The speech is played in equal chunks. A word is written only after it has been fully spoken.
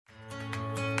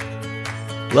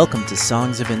Welcome to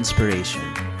Songs of Inspiration,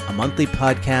 a monthly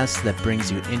podcast that brings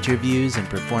you interviews and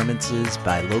performances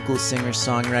by local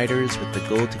singer-songwriters with the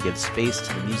goal to give space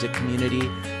to the music community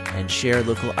and share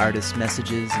local artists'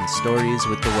 messages and stories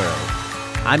with the world.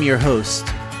 I'm your host,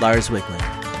 Lars Wickland.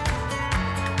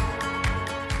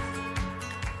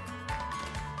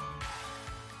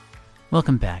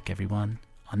 Welcome back, everyone.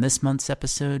 On this month's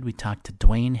episode, we talked to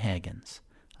Dwayne Haggins,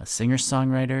 a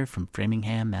singer-songwriter from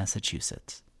Framingham,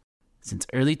 Massachusetts. Since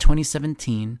early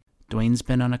 2017, Dwayne's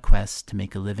been on a quest to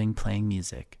make a living playing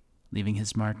music, leaving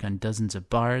his mark on dozens of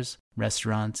bars,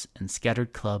 restaurants, and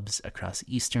scattered clubs across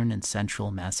eastern and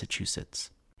central Massachusetts.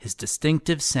 His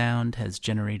distinctive sound has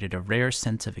generated a rare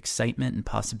sense of excitement and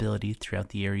possibility throughout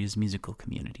the area's musical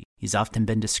community. He's often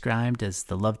been described as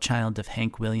the love child of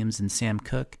Hank Williams and Sam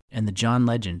Cooke, and the John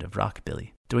Legend of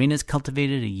rockabilly. Dwayne has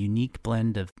cultivated a unique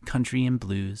blend of country and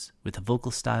blues with a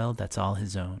vocal style that's all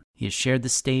his own. He has shared the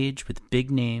stage with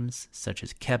big names such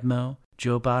as Kebmo,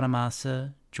 Joe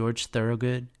Bonamassa, George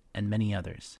Thorogood, and many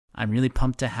others. I'm really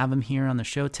pumped to have him here on the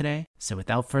show today, so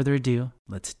without further ado,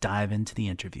 let's dive into the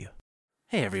interview.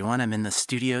 Hey everyone, I'm in the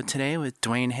studio today with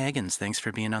Dwayne Haggins. Thanks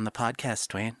for being on the podcast,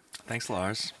 Dwayne. Thanks,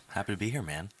 Lars. Happy to be here,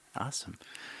 man. Awesome.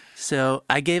 So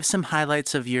I gave some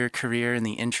highlights of your career in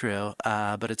the intro,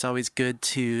 but it's always good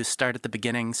to start at the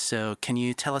beginning. So can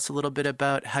you tell us a little bit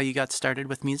about how you got started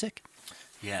with music?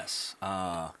 Yes.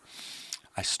 I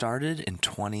started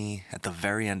at the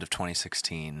very end of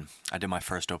 2016. I did my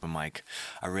first open mic.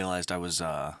 I realized I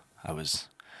was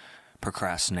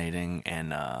procrastinating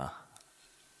and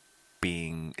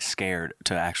being scared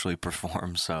to actually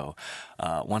perform. So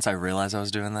once I realized I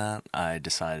was doing that, I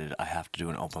decided I have to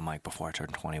do an open mic before I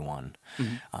turned 21.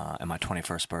 Mm-hmm. And my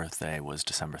 21st birthday was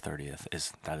December 30th.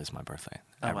 That is my birthday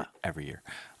every year.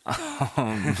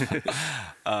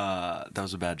 That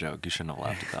was a bad joke. You shouldn't have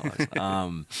laughed at that,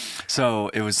 Lars. So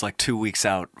it was like 2 weeks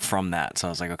out from that. So I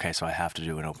was like, okay, so I have to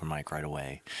do an open mic right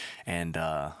away. And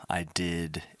I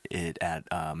did it at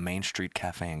Main Street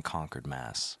Cafe in Concord,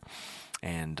 Mass.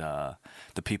 And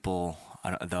the people,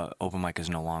 the open mic is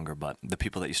no longer, but the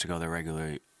people that used to go there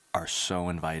regularly are so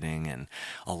inviting, and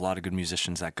a lot of good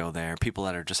musicians that go there, people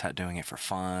that are just doing it for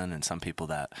fun, and some people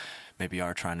that maybe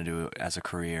are trying to do it as a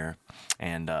career.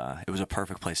 And it was a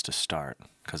perfect place to start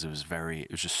because it was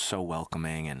just so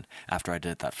welcoming. And after I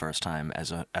did it that first time,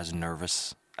 as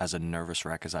nervous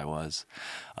wreck as I was,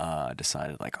 I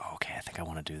decided like, oh, okay, I think I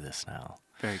want to do this now.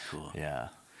 Very cool. Yeah.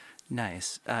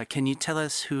 Nice. Can you tell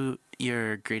us who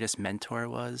your greatest mentor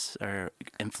was or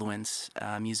influence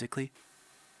musically?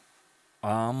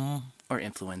 Or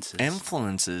influences?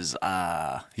 Influences,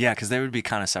 yeah, because they would be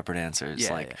kind of separate answers.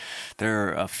 Yeah, there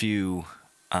are a few,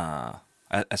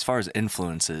 as far as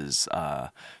influences,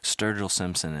 Sturgill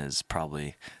Simpson is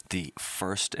probably the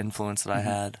first influence that I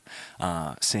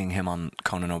had. Seeing him on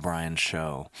Conan O'Brien's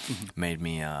show made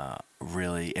me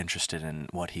really interested in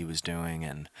what he was doing,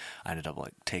 and I ended up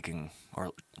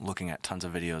looking at tons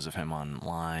of videos of him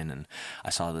online, and I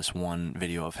saw this one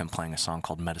video of him playing a song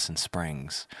called Medicine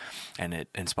Springs, and it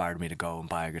inspired me to go and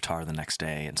buy a guitar the next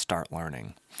day and start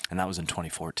learning, and that was in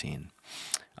 2014.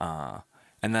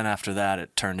 And then after that,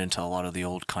 it turned into a lot of the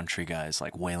old country guys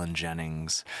like Waylon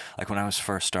Jennings. Like when I was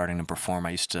first starting to perform,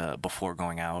 I used to, before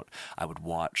going out, I would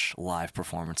watch live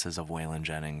performances of Waylon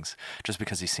Jennings just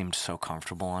because he seemed so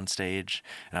comfortable on stage.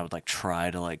 And I would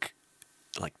try to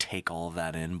take all of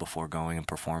that in before going and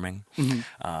performing.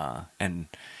 And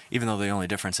even though the only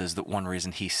difference is that one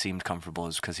reason he seemed comfortable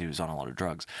is because he was on a lot of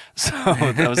drugs. So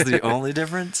that was the only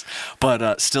difference.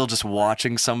 But still, just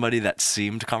watching somebody that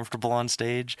seemed comfortable on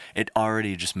stage, it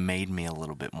already just made me a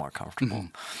little bit more comfortable.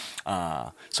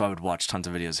 So I would watch tons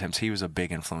of videos of him. So he was a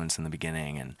big influence in the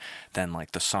beginning. And then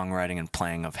the songwriting and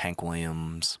playing of Hank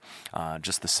Williams,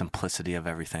 just the simplicity of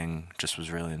everything just was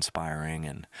really inspiring.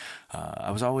 And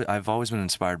I've always been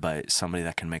inspired by somebody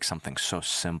that can make something so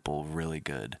simple really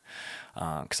good,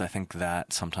 because I think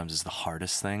that sometimes is the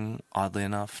hardest thing, oddly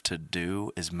enough, to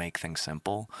do, is make things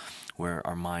simple, where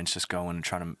our minds just go in and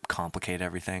try to complicate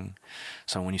everything.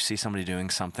 So when you see somebody doing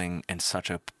something in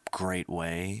such a great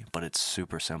way, but it's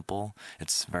super simple,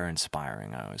 it's very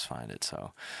inspiring. I always find it.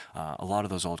 So a lot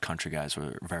of those old country guys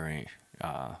were very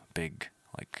big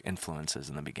influences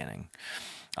in the beginning.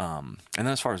 And then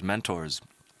as far as mentors,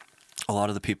 a lot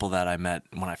of the people that I met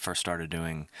when I first started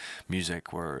doing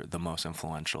music were the most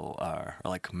influential, or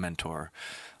mentor,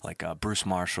 Bruce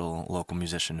Marshall, local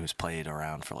musician who's played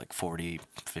around for 40,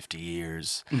 50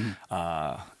 years.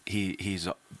 He's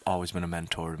always been a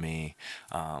mentor to me.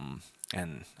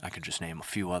 and I could just name a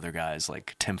few other guys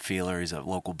like Tim Feeler, he's a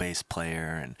local bass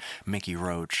player, and Mickey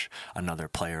Roach, another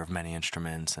player of many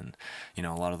instruments. And, you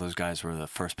know, a lot of those guys were the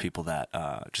first people that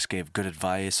just gave good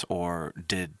advice or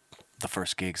did the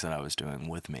first gigs that I was doing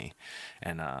with me.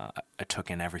 And I took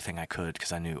in everything I could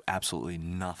because I knew absolutely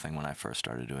nothing when I first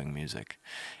started doing music.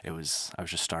 I was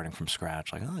just starting from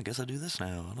scratch, like, oh, I guess I do this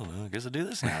now. I don't know, I guess I do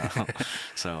this now.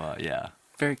 So, yeah.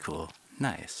 Very cool.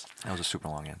 Nice. That was a super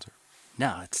long answer.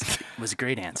 No, it was a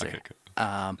great answer. Okay,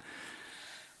 good.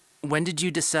 When did you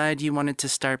decide you wanted to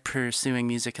start pursuing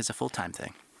music as a full-time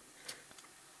thing?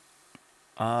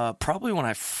 Probably when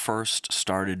I first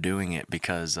started doing it,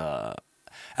 because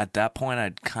at that point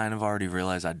I'd kind of already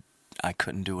realized I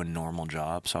couldn't do a normal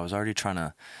job. So I was already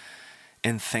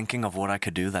in thinking of what I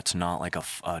could do that's not like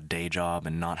a day job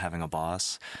and not having a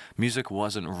boss. Music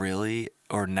wasn't really,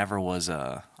 or never was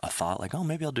a thought like, oh,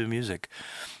 maybe I'll do music,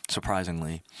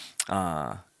 surprisingly.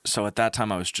 So at that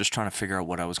time I was just trying to figure out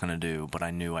what I was going to do, but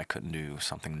I knew I couldn't do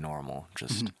something normal.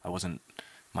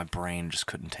 My brain just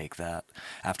couldn't take that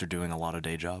after doing a lot of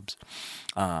day jobs.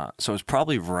 So it was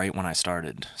probably right when I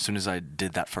started. As soon as I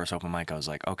did that first open mic, I was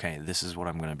like, okay, this is what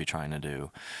I'm going to be trying to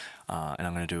do. And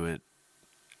I'm going to do it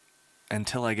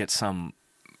until I get some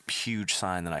huge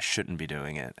sign that I shouldn't be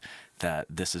doing it, that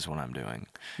this is what I'm doing.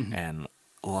 Mm-hmm. And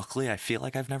luckily, I feel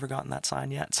like I've never gotten that sign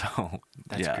yet. So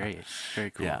that's great.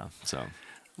 Very cool. Yeah. So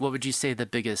what would you say the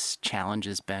biggest challenge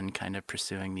has been kind of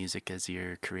pursuing music as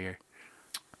your career?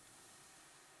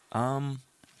 I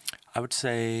would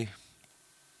say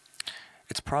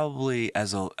it's probably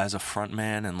as a front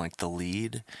man and like the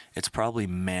lead, it's probably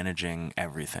managing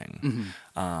everything.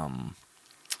 Mm-hmm.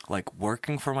 Like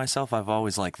working for myself, I've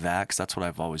always liked that because that's what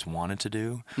I've always wanted to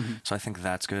do. Mm-hmm. So I think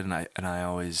that's good, and I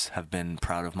always have been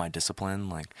proud of my discipline.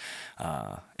 Like,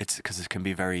 it's because it can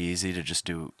be very easy to just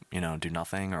do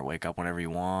nothing or wake up whenever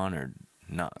you want or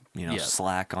not,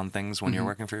 slack on things when you're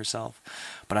working for yourself.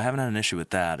 But I haven't had an issue with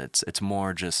that. It's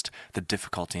more just the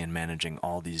difficulty in managing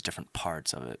all these different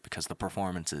parts of it, because the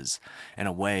performance is, in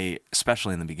a way,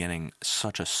 especially in the beginning,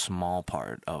 such a small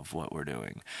part of what we're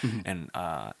doing. Mm-hmm. And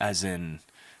as in,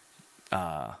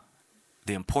 the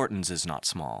importance is not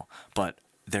small, but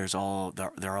there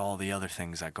are all the other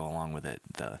things that go along with it.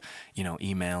 The,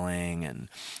 emailing and,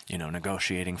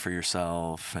 negotiating for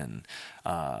yourself. And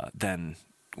then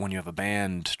when you have a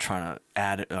band, trying to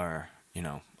add it or,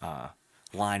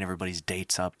 line everybody's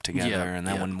dates up together. And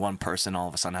then when one person all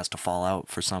of a sudden has to fall out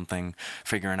for something,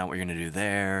 figuring out what you're going to do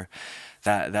there.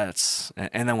 That's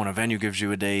and then when a venue gives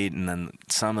you a date, and then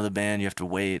some of the band you have to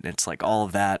wait. It's like all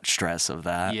of that stress of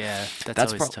that. Yeah,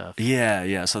 that's always tough.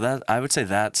 Yeah. So that, I would say,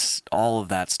 that's all of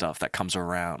that stuff that comes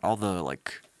around, all the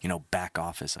back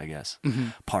office, I guess,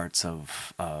 parts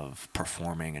of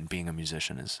performing and being a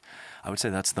musician is, I would say,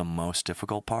 that's the most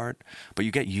difficult part. But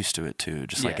you get used to it too,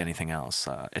 just like anything else.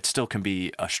 It still can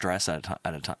be a stress at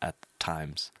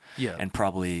times. Yeah, and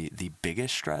probably the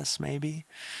biggest stress maybe.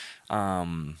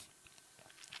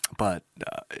 But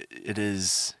it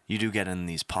is, you do get in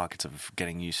these pockets of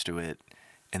getting used to it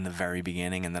in the very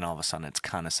beginning, and then all of a sudden it's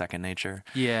kind of second nature.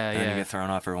 And then you get thrown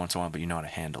off every once in a while, but you know how to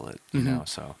handle it, you know.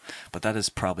 So, but that is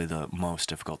probably the most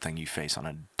difficult thing you face on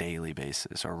a daily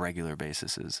basis or regular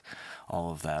basis, is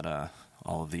all of that,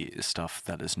 all of the stuff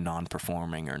that is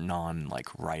non-performing or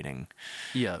writing.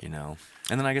 Yeah.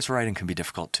 And then I guess writing can be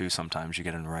difficult too. Sometimes you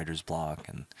get in writer's block,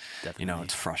 and definitely,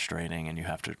 it's frustrating, and you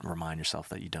have to remind yourself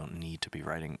that you don't need to be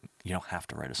writing. You don't have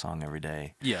to write a song every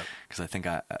day. Yeah. Because I think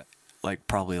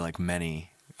probably like many.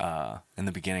 In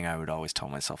the beginning, I would always tell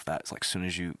myself that. It's like, as soon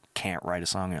as you can't write a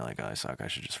song, you're like, oh, I suck. I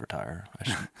should just retire.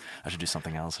 I should do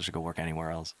something else. I should go work anywhere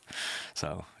else.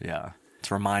 So, yeah. It's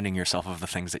reminding yourself of the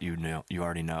things that you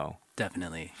already know.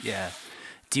 Definitely, yeah.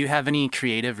 Do you have any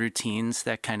creative routines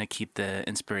that kind of keep the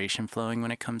inspiration flowing when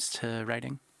it comes to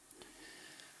writing?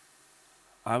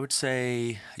 I would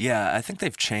say, yeah, I think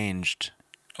they've changed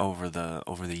over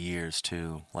the years,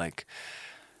 too. Like,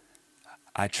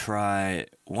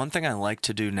 one thing I like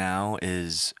to do now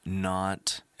is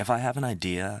if I have an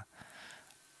idea,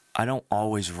 I don't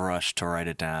always rush to write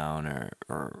it down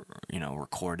or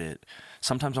record it.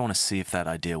 Sometimes I want to see if that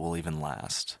idea will even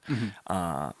last.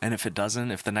 Mm-hmm. And if it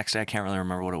doesn't, if the next day I can't really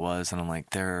remember what it was, then I'm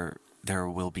like, there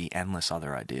will be endless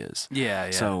other ideas.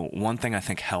 Yeah. So one thing I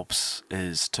think helps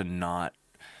is to not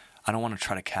I don't want to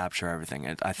try to capture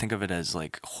everything. I think of it as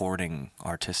like hoarding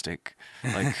artistic,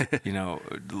 like,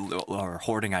 or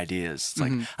hoarding ideas. It's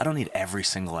like, I don't need every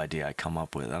single idea I come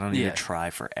up with. I don't need to try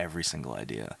for every single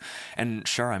idea. And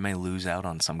sure, I may lose out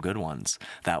on some good ones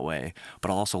that way,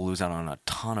 but I'll also lose out on a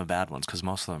ton of bad ones because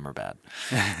most of them are bad,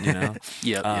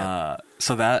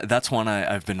 So that's one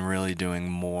I've been really doing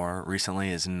more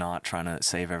recently, is not trying to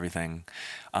save everything.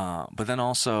 But then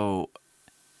also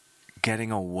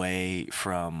getting away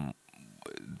from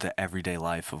the everyday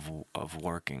life of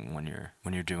working when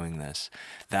you're doing this,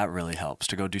 that really helps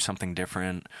to go do something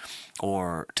different,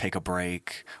 or take a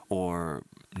break, or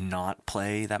not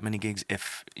play that many gigs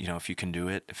if you can do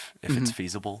it, if it's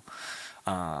feasible,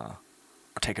 or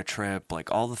take a trip,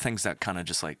 like all the things that kind of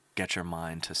just like get your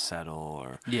mind to settle,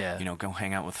 or go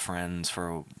hang out with friends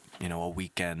for a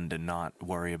weekend and not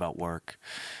worry about work.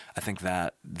 I think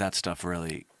that stuff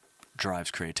really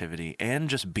drives creativity, and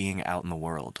just being out in the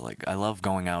world. Like, I love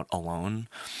going out alone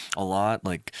a lot.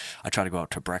 Like, I try to go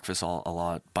out to breakfast a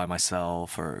lot by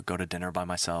myself, or go to dinner by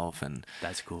myself, and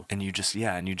that's cool. And you just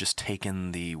take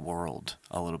in the world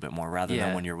a little bit more, rather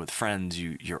than when you're with friends,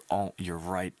 you're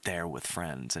right there with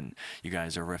friends, and you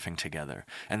guys are riffing together,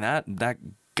 and that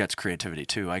gets creativity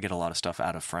too. I get a lot of stuff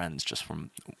out of friends just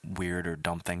from weird or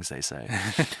dumb things they say.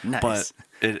 Nice. But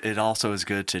it also is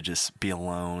good to just be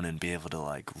alone and be able to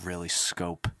like really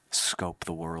scope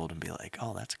the world and be like,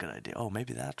 oh, that's a good idea. Oh,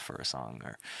 maybe that for a song,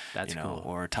 or that's cool.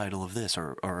 Or a title of this,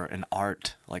 or an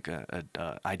art, like a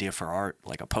idea for art,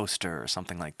 like a poster or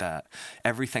something like that.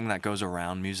 Everything that goes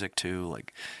around music too,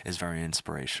 like, is very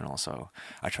inspirational. So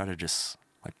I try to just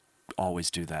like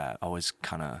always do that. Always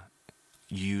kind of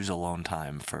use alone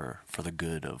time for the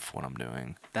good of what I'm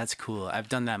doing. That's cool. I've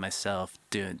done that myself,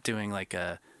 doing like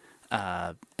in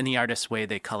the artist way,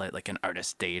 they call it like an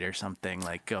artist date or something,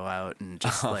 like go out and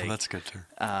just that's good too.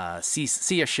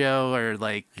 See a show, or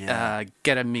like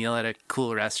get a meal at a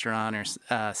cool restaurant, or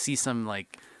see some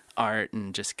like art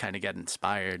and just kind of get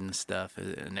inspired and stuff,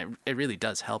 and it really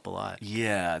does help a lot.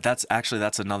 Yeah, that's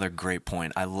another great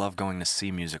point. I love going to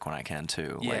see music when I can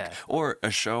too. Like, or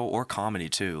a show, or comedy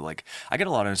too. Like, I get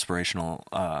a lot of inspiration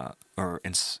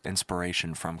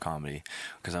from comedy,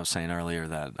 because I was saying earlier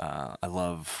that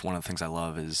one of the things I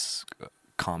love is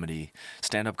comedy,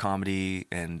 stand-up comedy,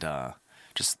 and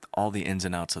just all the ins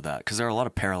and outs of that, because there are a lot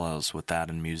of parallels with that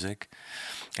in music.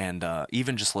 And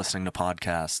even just listening to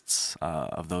podcasts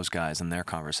of those guys and their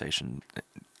conversation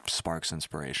sparks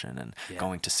inspiration, and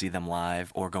going to see them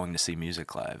live, or going to see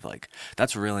music live, like,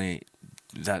 that's really,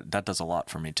 that does a lot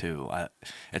for me too.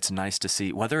 It's nice to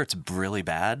see, whether it's really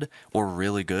bad or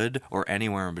really good or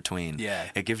anywhere in between.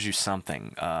 It gives you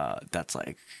something that's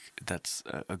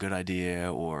a good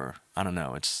idea, or I don't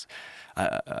know.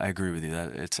 I agree with you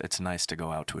that it's nice to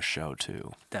go out to a show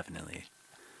too. Definitely.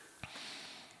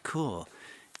 Cool.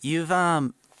 You've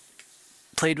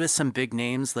played with some big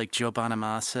names like Joe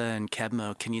Bonamassa and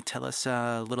Kebmo. Can you tell us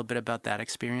a little bit about that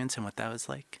experience and what that was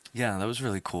like? Yeah, that was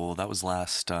really cool. That was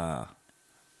last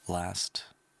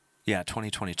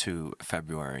 2022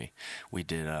 February. We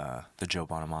did the Joe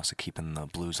Bonamassa Keeping the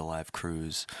Blues Alive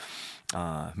cruise.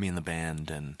 Me and the band,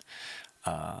 and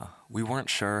we weren't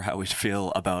sure how we'd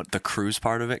feel about the cruise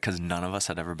part of it, because none of us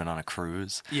had ever been on a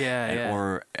cruise,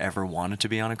 or ever wanted to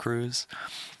be on a cruise.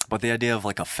 But the idea of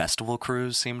like a festival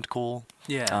cruise seemed cool.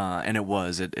 And it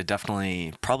was. It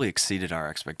definitely probably exceeded our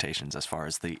expectations as far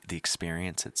as the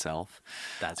experience itself.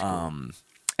 That's cool.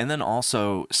 And then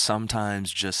also,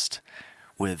 sometimes just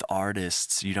with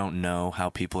artists, you don't know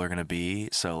how people are going to be.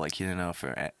 So like, you don't know if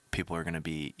people are going to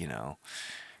be,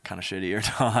 kind of shitty or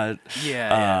not.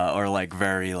 Or like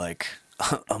very like,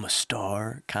 I'm a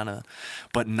star kind of.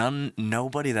 But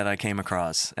nobody that I came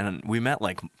across, and we met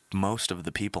like most of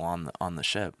the people on the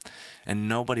ship, and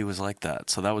nobody was like that.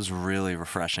 So that was really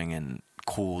refreshing and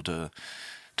cool to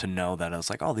know that I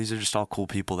was like, oh, these are just all cool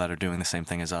people that are doing the same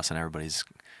thing as us, and everybody's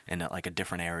in like a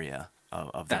different area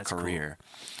of their career.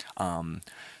 Cool.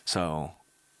 So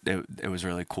it was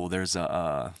really cool. There's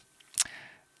so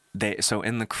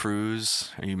in the cruise,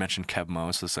 you mentioned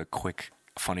Kebmo, so it's a quick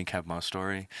funny Kebmo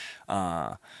story.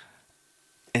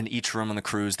 In each room on the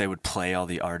cruise, they would play all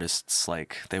the artists,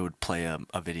 like they would play a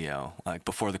video. Like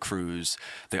before the cruise,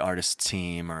 the artist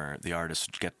team or the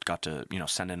artist got to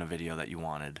send in a video that you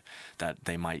wanted that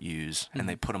they might use, and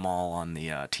they put them all on the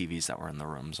TVs that were in the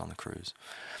rooms on the cruise.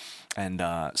 And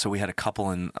so we had a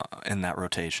couple in that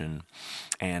rotation,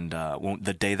 and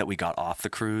the day that we got off the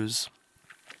cruise,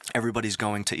 everybody's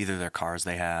going to either their cars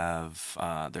they have,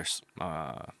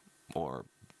 or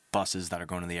buses that are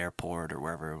going to the airport or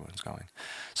wherever everyone's going.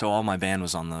 So all my band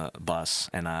was on the bus,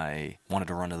 and I wanted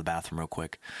to run to the bathroom real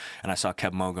quick, and I saw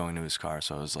Kev Mo going to his car,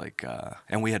 so I was like,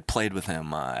 and we had played with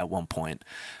him at one point.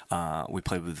 We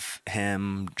played with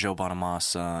him, Joe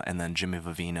Bonamassa, and then Jimmy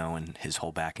Vivino and his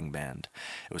whole backing band.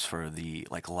 It was for the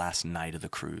last night of the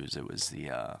cruise. It was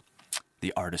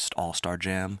the artist all-star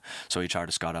jam. So each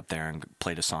artist got up there and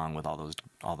played a song with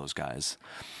all those guys.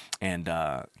 And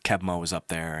Kev Mo was up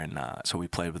there, and so we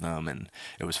played with them, and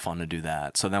it was fun to do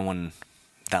that. So then when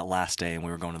that last day and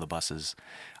we were going to the buses,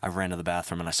 I ran to the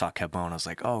bathroom and I saw Kev Mo, and I was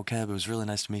like, "Oh, Kev, it was really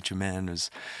nice to meet you, man. It was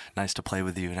nice to play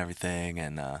with you and everything."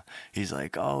 And he's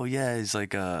like, "Oh yeah," he's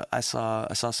like, "I saw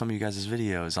some of you guys'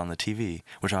 videos on the TV,"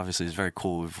 which obviously is very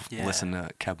cool. We've listened to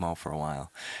Kev Mo for a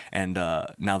while, and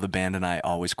now the band and I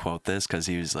always quote this because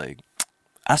he was like,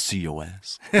 "I see your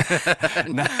ass."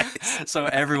 Nice. So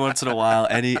every once in a while,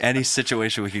 any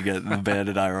situation we could get, the band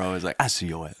and I are always like, "I see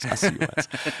your ass. I see your ass."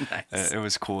 Nice. It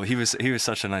was cool. He was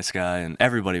such a nice guy, and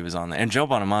everybody was on there. And Joe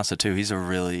Bonamassa too. He's a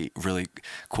really, really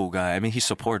cool guy. I mean, he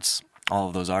supports all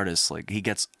of those artists. Like, he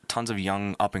gets tons of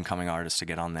young up and coming artists to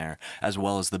get on there, as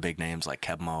well as the big names like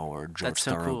Kev Mo or George That's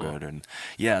so Thorogood. cool. And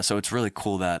yeah, so it's really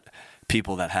cool that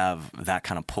people that have that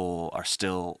kind of pull are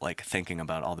still like thinking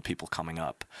about all the people coming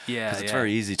up. Yeah, because it's yeah.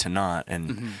 very easy to not,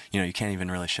 and you can't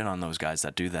even really shit on those guys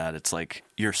that do that. It's like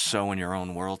you're so in your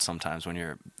own world sometimes when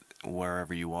you're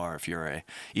wherever you are. If you're a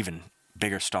even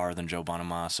bigger star than Joe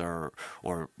Bonamassa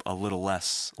or a little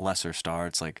lesser star,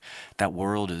 it's like that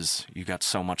world is, you got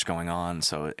so much going on,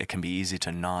 so it can be easy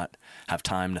to not have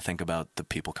time to think about the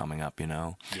people coming up,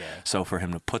 Yeah. So for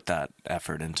him to put that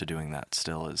effort into doing that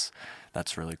still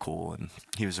that's really cool, and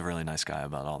he was a really nice guy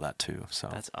about all that too. So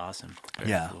That's awesome.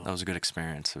 Very yeah, cool. that was a good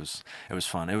experience. It was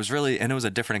fun. It was really, and it was a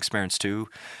different experience too,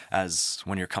 as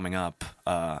when you're coming up,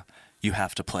 you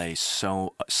have to play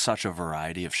such a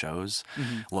variety of shows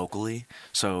locally.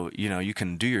 So, you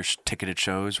can do your ticketed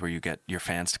shows where you get your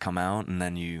fans to come out, and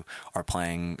then you are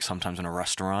playing sometimes in a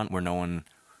restaurant where no one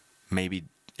maybe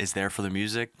is there for the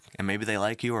music, and maybe they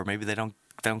like you, or maybe they don't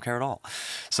care at all.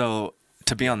 So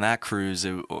to be on that cruise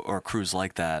or a cruise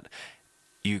like that,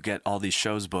 you get all these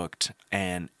shows booked,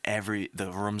 and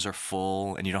the rooms are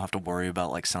full, and you don't have to worry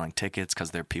about like selling tickets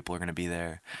because people are going to be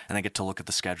there, and they get to look at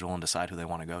the schedule and decide who they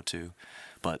want to go to.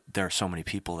 But there are so many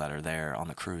people that are there on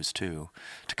the cruise too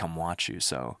to come watch you,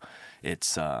 so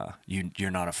it's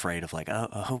you're not afraid of like,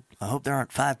 oh, I hope there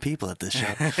aren't 5 people at this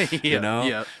show.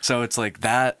 Yep. So it's like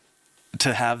that.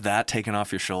 To have that taken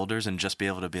off your shoulders and just be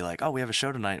able to be like, oh, we have a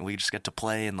show tonight, and we just get to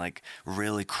play and like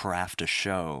really craft a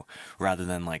show, rather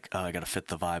than like, oh, I got to fit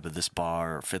the vibe of this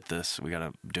bar or fit this, we got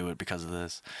to do it because of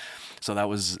this. So that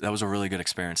was a really good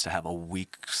experience to have a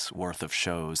week's worth of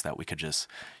shows that we could just,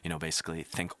 basically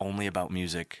think only about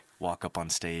music, walk up on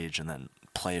stage, and then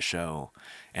play a show,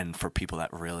 and for people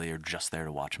that really are just there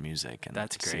to watch music and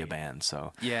That's see a great. band.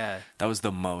 So Yeah. that was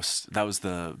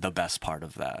the best part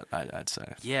of that, I'd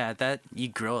say. Yeah, that you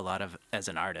grow a lot of as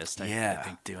an artist. I Yeah.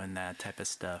 think doing that type of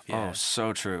stuff. Yeah. Oh,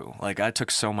 so true. Like, I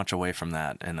took so much away from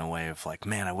that in a way of like,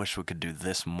 man, I wish we could do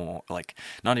this more. Like,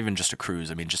 not even just a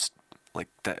cruise. I mean, just like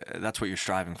that's what you're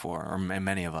striving for, or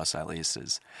many of us at least,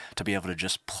 is to be able to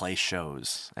just play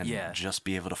shows and just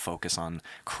be able to focus on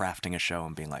crafting a show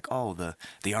and being like, oh,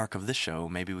 the arc of this show,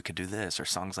 maybe we could do this, or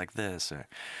songs like this, or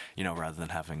rather than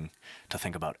having to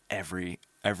think about every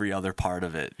other part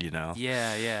of it.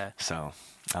 Yeah. So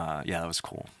that was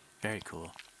cool. Very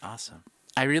cool. Awesome.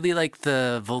 I really like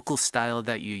the vocal style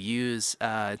that you use.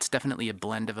 It's definitely a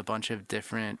blend of a bunch of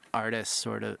different artists,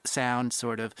 sort of sound,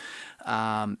 sort of.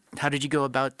 How did you go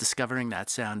about discovering that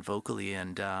sound vocally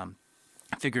and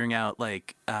figuring out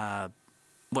like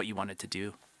what you wanted to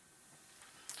do?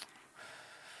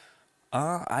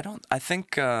 I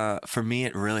think for me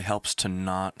it really helps to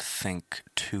not think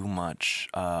too much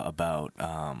about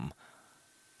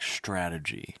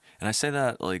strategy. And I say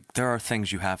that like there are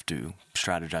things you have to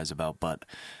strategize about, but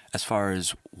as far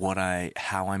as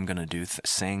how I'm going to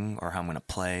sing or how I'm going to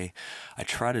play, I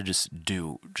try to just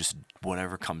do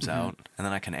whatever comes out, and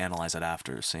then I can analyze it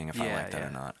after, seeing if I like that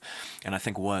or not. And I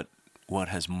think what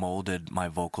has molded my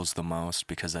vocals the most,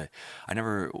 because I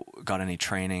never got any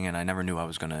training, and I never knew I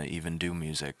was going to even do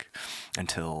music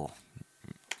until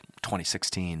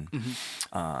 2016.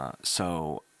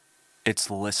 So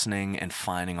it's listening and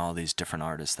finding all these different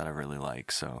artists that I really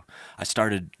like. So I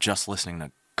started just listening to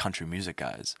country music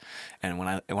guys, and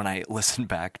when I listen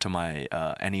back to my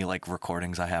any like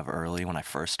recordings I have early when I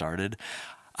first started,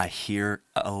 I hear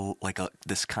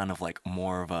this kind of like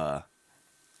more of a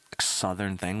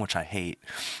southern thing, which I hate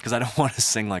because I don't want to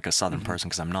sing like a southern person,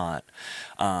 because I'm not,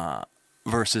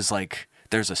 versus like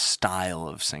there's a style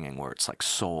of singing where it's like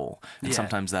soul, and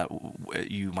sometimes that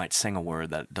you might sing a word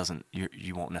that doesn't,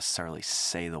 you won't necessarily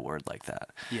say the word like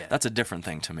that. Yeah. That's a different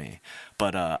thing to me.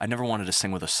 But I never wanted to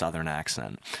sing with a Southern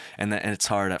accent, and it's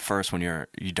hard at first when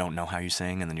you don't know how you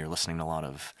sing, and then you're listening to a lot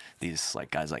of these like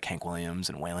guys like Hank Williams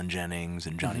and Waylon Jennings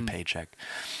and Johnny Paycheck.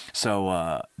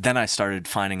 So then I started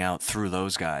finding out through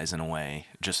those guys in a way,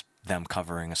 just them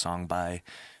covering a song by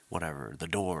whatever, The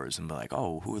Doors, and be like,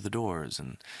 oh, who are The Doors?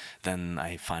 And then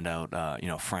I find out,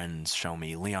 friends show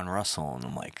me Leon Russell, and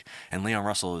I'm like, and Leon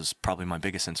Russell is probably my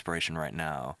biggest inspiration right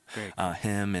now. Very cool.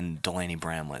 Him and Delaney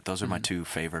Bramlett, those are my two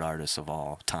favorite artists of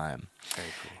all time. Very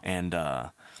cool. And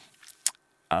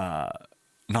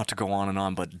not to go on and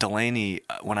on, but Delaney,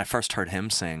 when I first heard him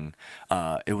sing,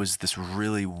 it was this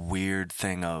really weird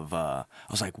thing of, I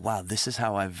was like, wow, this is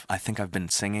how I think I've been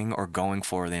singing or going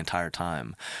for the entire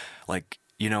time. Like,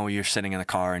 you're sitting in the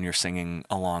car and you're singing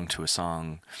along to a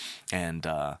song, and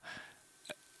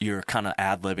you're kind of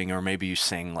ad-libbing, or maybe you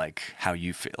sing like how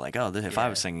you feel, like, oh, if I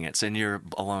was singing it, and you're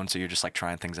alone, so you're just like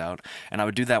trying things out. And I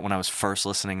would do that when I was first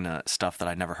listening to stuff that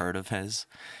I'd never heard of his,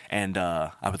 and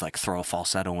I would like throw a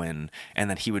falsetto in, and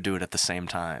then he would do it at the same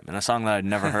time, and a song that I'd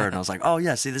never heard, and I was like, oh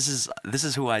yeah, see, this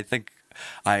is who I think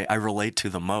I relate to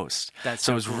the most. That's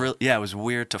so it was cool. it was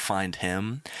weird to find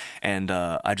him, and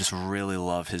I just really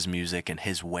love his music and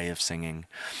his way of singing.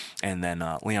 And then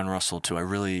Leon Russell too. I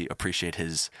really appreciate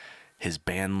his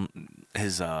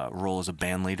role as a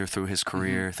band leader through his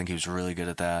career. I think he was really good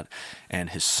at that, and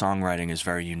his songwriting is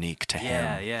very unique to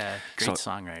him. Yeah, great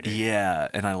songwriter. Yeah,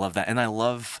 and I love that, and I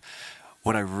love.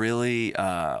 What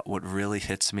really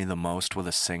hits me the most with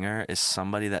a singer is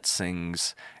somebody that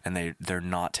sings and they're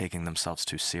not taking themselves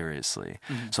too seriously.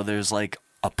 So there's like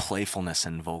a playfulness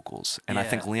in vocals, and I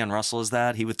think Leon Russell is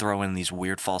that. He would throw in these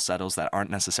weird falsettos that aren't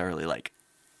necessarily like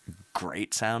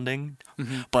great sounding,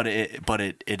 but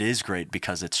it is great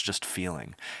because it's just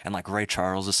feeling. And like Ray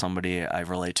Charles is somebody I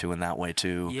relate to in that way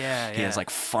too. He has like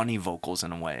funny vocals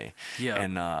in a way.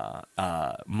 And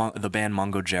the band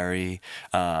Mungo Jerry,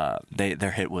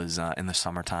 their hit was In the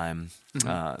Summertime,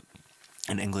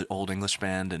 an old English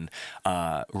band, and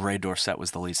Ray Dorset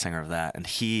was the lead singer of that, and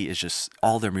he is just,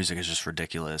 all their music is just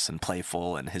ridiculous and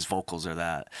playful, and his vocals are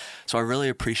that. So I really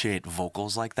appreciate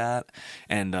vocals like that,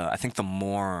 and I think the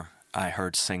more I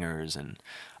heard singers and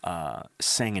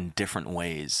sing in different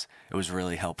ways, it was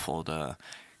really helpful to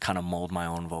kind of mold my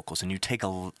own vocals. And you take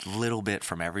a little bit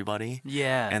from everybody,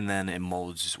 and then it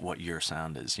molds what your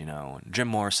sound is, And Jim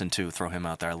Morrison too, throw him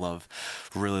out there. I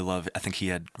really love. I think he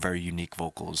had very unique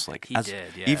vocals. Like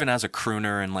even as a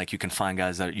crooner, and like you can find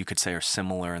guys that you could say are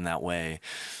similar in that way.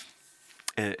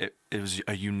 It was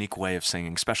a unique way of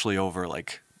singing, especially over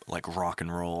like rock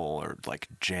and roll or like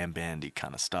jam bandy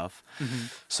kind of stuff.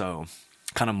 So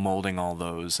kind of molding all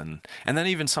those, and then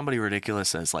even somebody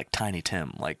ridiculous as like Tiny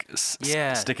Tim, like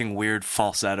sticking weird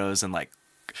falsettos and like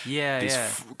these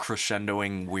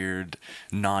crescendoing weird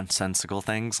nonsensical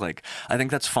things. Like I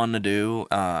think that's fun to do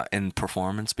in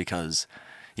performance, because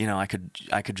I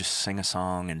could just sing a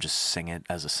song and just sing it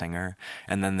as a singer,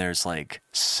 and then there's like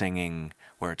singing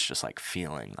where it's just like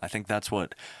feeling. I think that's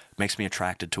what makes me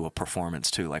attracted to a performance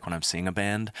too. Like when I'm seeing a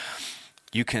band,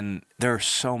 there are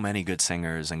so many good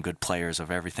singers and good players of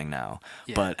everything now,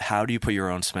 but how do you put your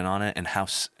own spin on it, and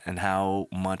how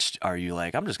much are you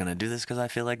like, I'm just going to do this because I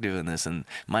feel like doing this, and it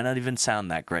might not even sound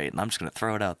that great, and I'm just going to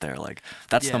throw it out there. Like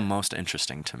that's the most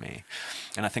interesting to me.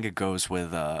 And I think it goes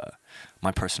with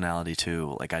my personality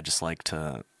too. Like I just like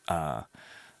to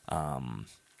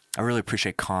I really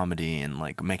appreciate comedy and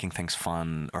like making things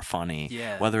fun or funny,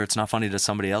 whether it's not funny to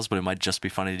somebody else, but it might just be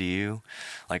funny to you.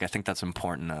 Like I think that's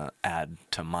important to add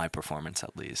to my performance,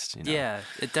 at least. Yeah,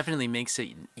 it definitely makes it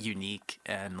unique.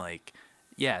 And like,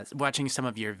 watching some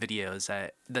of your videos,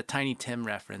 the Tiny Tim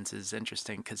reference is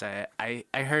interesting, because I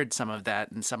heard some of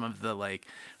that and some of the like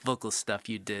vocal stuff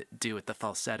you do with the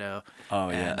falsetto. Oh,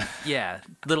 and,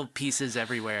 little pieces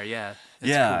everywhere. Yeah.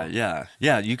 Cool.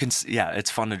 You can. It's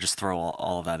fun to just throw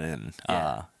all of that in.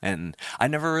 And I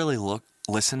never really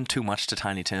listened too much to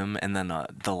Tiny Tim. And then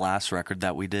the last record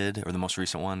that we did, or the most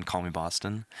recent one, Call Me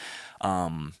Boston,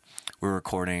 we're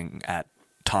recording at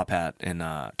Top Hat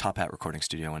recording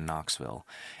studio in Knoxville,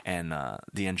 and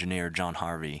the engineer John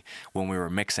Harvey, when we were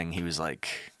mixing, he was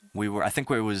like, we were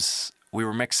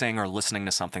mixing or listening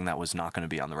to something that was not going to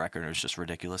be on the record. It was just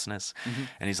ridiculousness.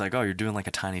 And he's like, oh, you're doing like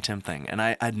a Tiny Tim thing. And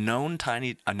I'd known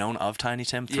of Tiny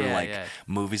Tim through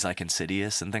movies like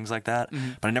Insidious and things like that.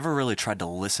 But I never really tried to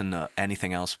listen to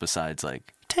anything else besides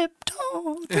like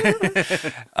tiptoe.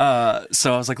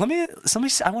 So I was like, let me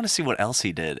see, I want to see what else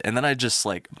he did. And then I just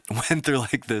like went through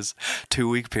like this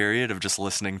 2-week period of just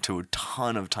listening to a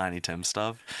ton of Tiny Tim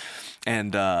stuff.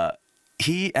 And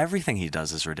everything he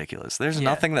does is ridiculous. There's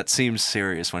nothing that seems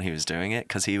serious when he was doing it,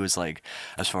 because he was like,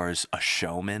 as far as a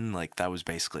showman, like that was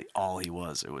basically all he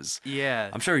was. It was,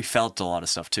 I'm sure he felt a lot of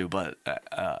stuff too, but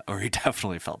or he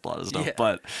definitely felt a lot of stuff,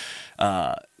 but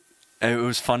it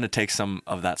was fun to take some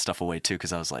of that stuff away too,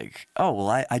 because I was like, oh well,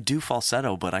 I do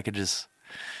falsetto, but I could just,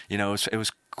 it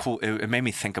was cool. It made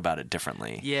me think about it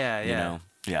differently. You know?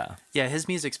 Yeah, his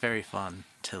music's very fun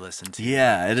to listen to.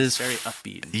 Yeah, it is. It's very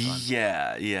upbeat and fun.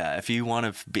 Yeah. If you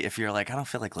want to if you're like, I don't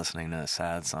feel like listening to a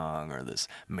sad song or this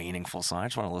meaningful song, I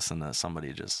just want to listen to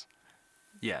somebody just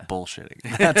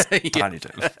bullshitting. That's Tiny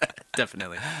Tim.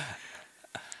 Definitely.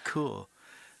 Cool.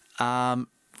 From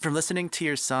listening to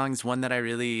your songs, one that I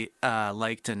really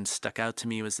liked and stuck out to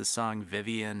me was the song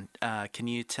Vivian. Can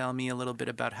you tell me a little bit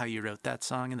about how you wrote that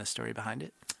song and the story behind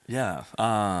it?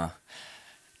 Yeah.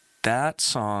 That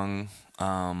song,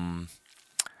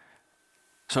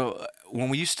 so when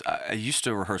I used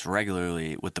to rehearse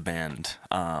regularly with the band,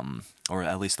 or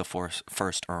at least the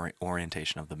first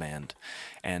orientation of the band.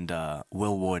 And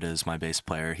Will Wood is my bass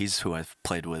player. He's who I've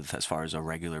played with as far as a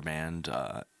regular band.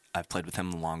 I've played with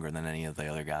him longer than any of the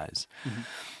other guys. Mm-hmm.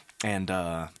 And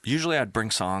usually I'd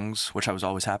bring songs, which I was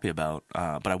always happy about.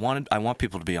 But I want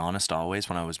people to be honest always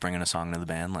when I was bringing a song to the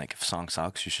band. Like, if a song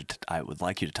sucks, I would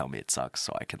like you to tell me it sucks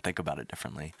so I can think about it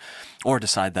differently, or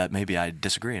decide that maybe I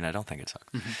disagree and I don't think it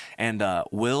sucks. Mm-hmm. And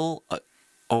Will,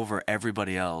 over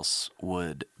everybody else,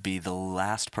 would be the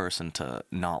last person to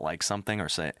not like something or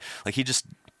say, like,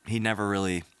 he never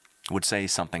really would say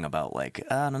something about like,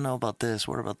 I don't know about this.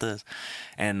 What about this?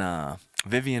 And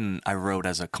Vivian, I wrote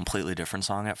as a completely different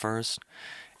song at first,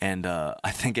 and I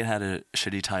think it had a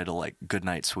shitty title like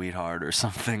 "Goodnight, Sweetheart" or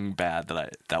something bad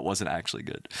that wasn't actually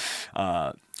good.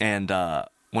 And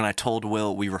when I told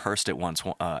Will, we rehearsed it once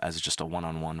as just a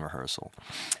one-on-one rehearsal,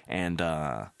 and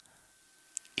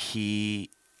he,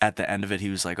 at the end of it,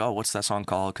 he was like, "Oh, what's that song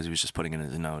called?" Because he was just putting it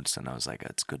in his notes, and I was like,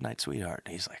 "It's Goodnight, Sweetheart."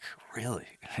 And he's like, "Really?"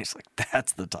 And he's like,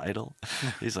 "That's the title?"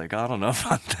 He's like, "I don't know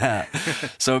about that."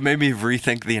 So it made me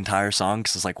rethink the entire song,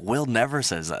 because it's like, Will never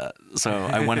says that. So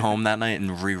I went home that night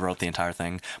and rewrote the entire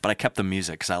thing, but I kept the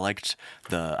music because I liked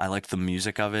the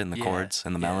music of it and the chords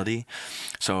and the melody.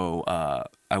 So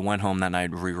I went home that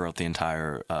night, rewrote the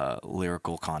entire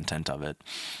lyrical content of it,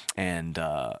 and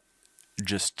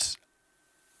just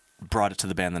brought it to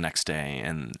the band the next day,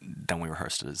 and then we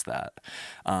rehearsed it as that.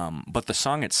 But the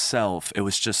song itself, it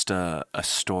was just a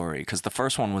story, because the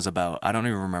first one was about, I don't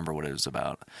even remember what it was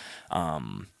about.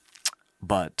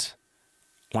 But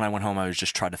when I went home, I was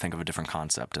just trying to think of a different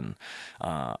concept, and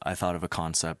I thought of a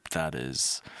concept that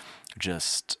is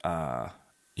just, a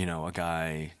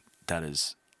guy that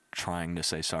is trying to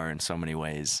say sorry in so many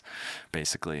ways,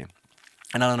 basically.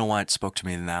 And I don't know why it spoke to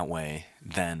me in that way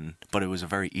then, but it was a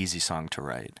very easy song to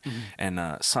write. Mm-hmm. And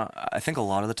I think a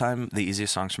lot of the time, the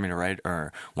easiest songs for me to write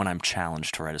are when I'm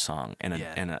challenged to write a song in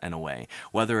a way.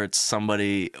 Whether it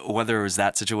was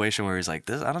that situation where he's like,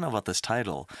 I don't know about this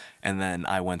title, and then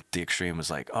I went the extreme, was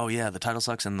like, oh yeah, the title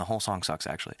sucks and the whole song sucks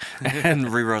actually,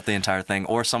 and rewrote the entire thing.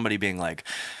 Or somebody being like,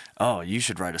 oh, you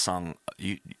should write a song.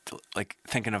 You like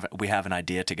thinking of, we have an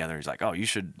idea together. He's like, oh, you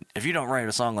should, if you don't write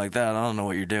a song like that, I don't know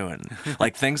what you're doing.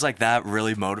 Like, things like that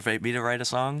really motivate me to write a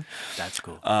song. That's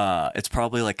cool. It's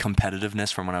probably like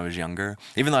competitiveness from when I was younger,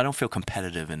 even though I don't feel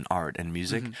competitive in art and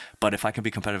music, mm-hmm. but if I can be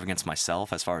competitive against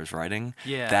myself as far as writing,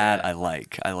 I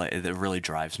like it really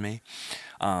drives me.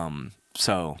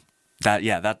 So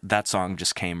that song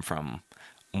just came from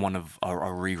one of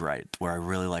a rewrite where I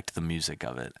really liked the music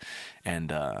of it.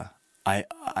 And I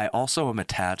also am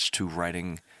attached to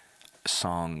writing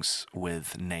songs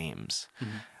with names.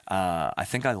 Mm-hmm. I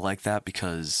think I like that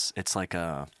because it's like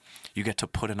you get to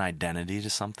put an identity to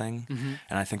something, mm-hmm.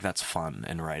 and I think that's fun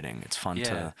in writing. It's fun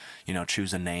to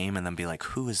choose a name and then be like,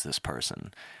 who is this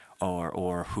person,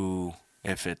 or who.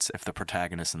 If the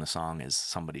protagonist in the song is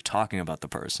somebody talking about the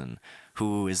person,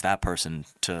 who is that person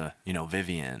to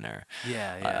Vivian, or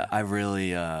I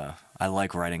really I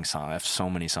like writing songs. I have so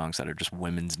many songs that are just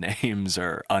women's names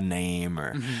or a name,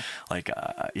 or mm-hmm.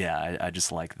 I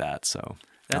just like that. So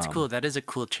that's cool. That is a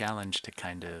cool challenge to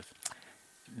kind of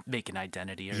make an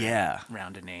identity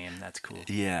around a name. That's cool.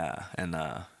 Yeah, and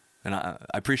I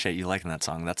appreciate you liking that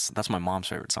song. That's my mom's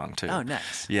favorite song too. Oh,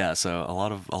 nice. Yeah, so a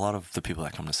lot of the people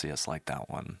that come to see us like that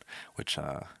one, which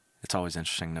it's always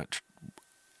interesting to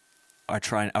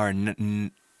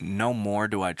no more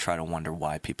do I try to wonder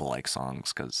why people like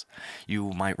songs, because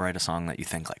you might write a song that you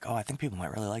think like, oh, I think people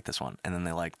might really like this one, and then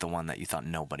they like the one that you thought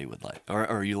nobody would like,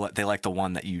 or they like the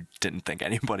one that you didn't think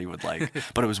anybody would like,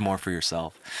 but it was more for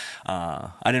yourself.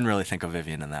 I didn't really think of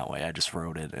Vivian in that way. I just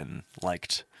wrote it and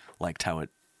liked how it.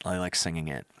 I like singing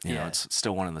it. You know, it's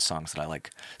still one of the songs that I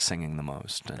like singing the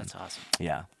most. And, that's awesome.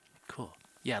 Yeah. Cool.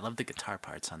 Yeah, I love the guitar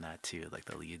parts on that too, like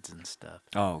the leads and stuff.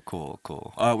 Oh, cool.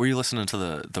 Were you listening to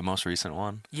the most recent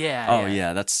one? Yeah. Oh,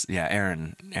 yeah. That's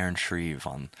Aaron Shreve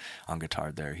on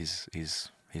guitar there. He's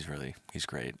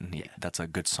great, and that's a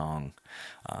good song.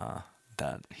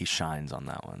 That he shines on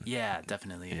that one. Yeah,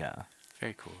 definitely. Yeah.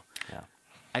 Very cool. Yeah.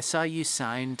 I saw you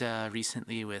signed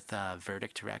recently with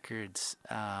Verdict Records.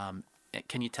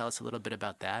 Can you tell us a little bit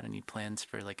about that? Any plans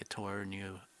for like a tour, or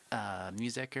new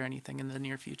music, or anything in the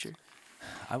near future?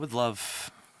 I would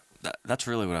love. That's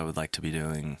really what I would like to be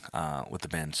doing with the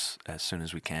bands as soon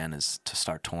as we can, is to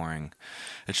start touring.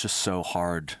 It's just so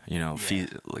hard, you know,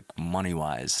 like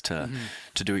money-wise to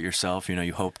do it yourself. You know,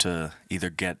 you hope to either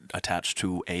get attached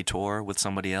to a tour with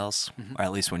somebody else, or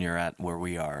at least when you're at where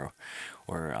we are,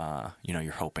 or you know,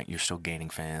 you're still gaining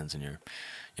fans, and you're,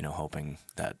 you know, hoping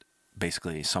that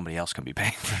basically somebody else can be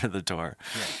paying for the tour.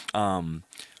 Yeah.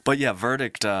 But yeah,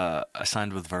 Verdict. I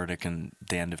signed with Verdict in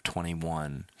the end of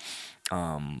 21.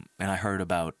 And I heard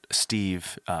about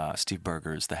Steve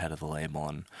Berger's the head of the label,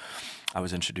 and I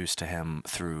was introduced to him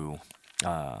through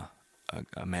a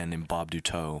man named Bob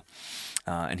Duteau,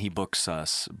 and he books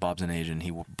us. Bob's an agent.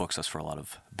 He books us for a lot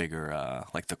of bigger,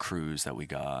 like the cruise that we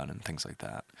got and things like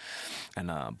that.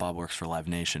 And Bob works for Live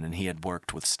Nation, and he had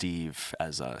worked with Steve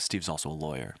Steve's also a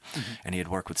lawyer, and he had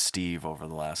worked with Steve over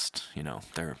the last, you know,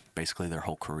 their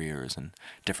whole careers, and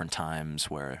different times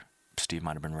where Steve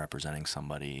might have been representing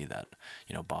somebody that,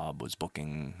 you know, Bob was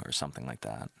booking or something like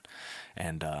that.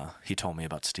 And he told me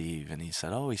about Steve, and he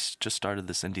said, oh, he's just started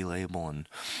this indie label, and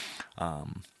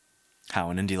how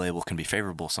an indie label can be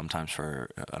favorable sometimes for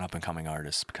an up-and-coming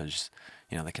artist, because,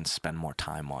 you know, they can spend more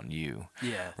time on you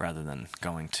rather than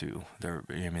going to there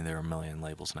are a million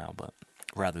labels now, but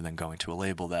rather than going to a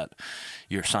label that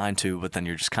you're signed to, but then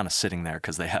you're just kind of sitting there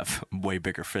because they have way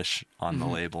bigger fish on the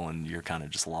label, and you're kind of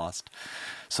just lost.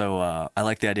 So I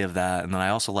like the idea of that, and then I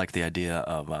also like the idea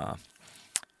of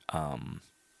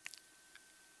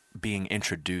being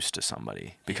introduced to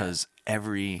somebody, because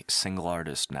every single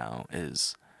artist now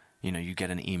is, you know, you get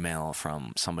an email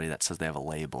from somebody that says they have a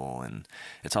label, and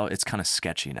it's kind of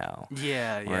sketchy now.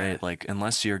 Yeah. Right? Like,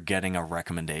 unless you're getting a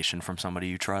recommendation from somebody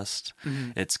you trust,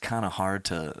 it's kind of hard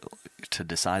to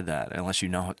decide that, unless you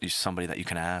know somebody that you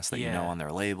can ask that you know on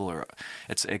their label, or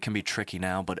it can be tricky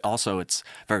now, but also it's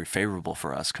very favorable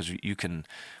for us, because you can,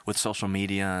 with social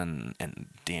media and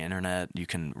the internet, you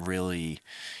can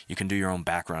do your own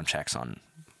background checks on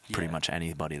pretty much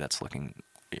anybody that's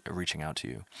reaching out to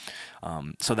you.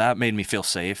 So that made me feel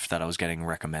safe that I was getting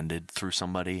recommended through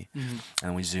somebody.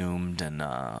 And we Zoomed, and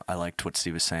I liked what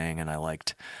Steve was saying, and I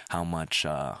liked how much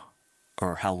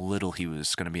or how little he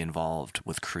was going to be involved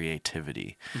with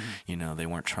creativity. You know, they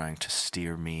weren't trying to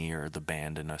steer me or the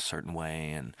band in a certain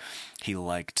way, and he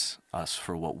liked us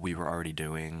for what we were already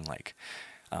doing. Like,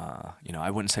 you know, I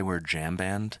wouldn't say we're a jam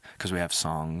band, because we have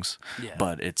songs,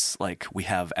 but it's like we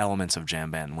have elements of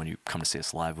jam band. When you come to see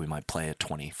us live, we might play a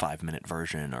 25-minute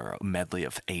version or a medley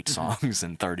of 8 songs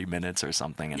in 30 minutes or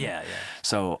something. And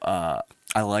so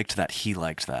I liked that he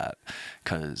liked that,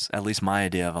 because at least my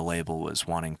idea of a label was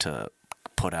wanting to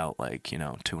put out, like, you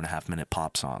know, 2.5-minute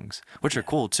pop songs, which are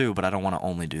cool too, but I don't want to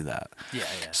only do that.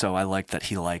 So I liked that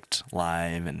he liked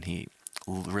live, and he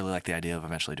really like the idea of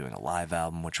eventually doing a live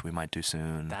album, which we might do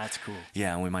soon. That's cool.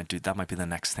 Yeah, and that might be the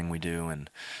next thing we do,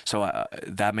 and so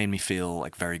that made me feel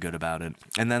like very good about it.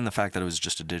 And then the fact that it was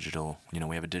just a digital, you know,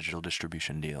 we have a digital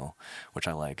distribution deal, which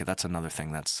I like. That's another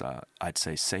thing that's I'd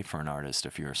say safe for an artist.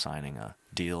 If you're signing a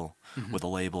deal with a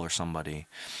label or somebody,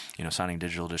 you know, signing a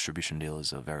digital distribution deal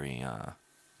is a very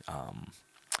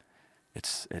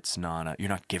it's not you're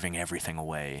not giving everything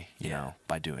away, you know,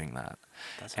 by doing that.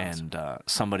 That's awesome. And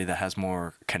somebody that has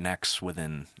more connects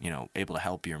within, you know, able to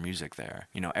help your music there.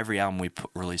 You know, every album we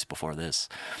released before this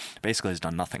basically has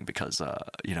done nothing, because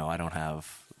you know, I don't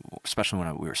have, especially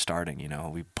when we were starting, you know,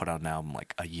 we put out an album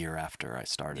like a year after I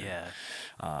started.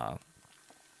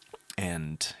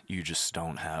 And you just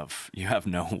you have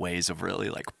no ways of really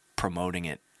like promoting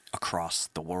it across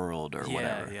the world or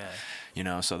whatever. You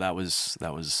know, so that was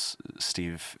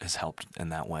Steve has helped in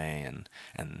that way,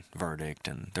 and Verdict,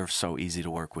 and they're so easy to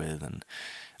work with, and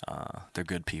they're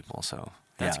good people. So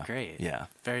that's great. Yeah,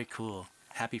 very cool.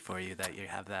 Happy for you that you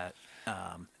have that,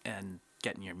 and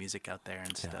getting your music out there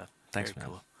and stuff. Thanks, very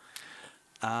man.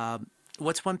 Cool.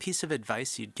 What's one piece of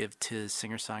advice you'd give to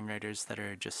singer-songwriters that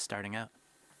are just starting out?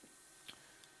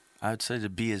 I would say to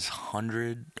be as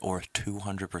 100 or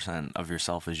 200% of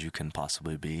yourself as you can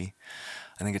possibly be.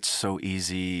 I think it's so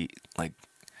easy, like,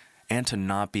 and to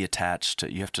not be attached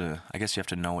to, I guess you have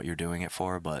to know what you're doing it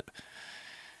for, but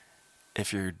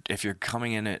if you're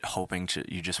coming in it hoping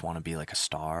you just want to be like a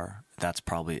star, it's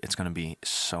going to be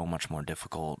so much more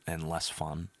difficult and less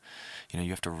fun. You know,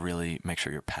 you have to really make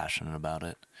sure you're passionate about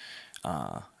it,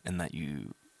 and that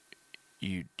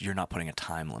you're not putting a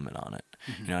time limit on it.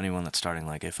 Mm-hmm. You know, anyone that's starting,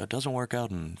 like, if it doesn't work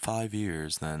out in 5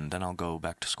 years, then I'll go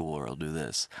back to school or I'll do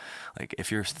this. Like,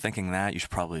 if you're thinking that, you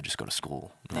should probably just go to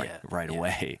school right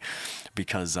away,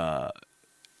 because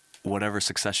whatever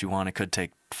success you want, it could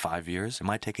take 5 years, it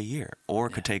might take a year, or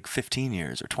it could take 15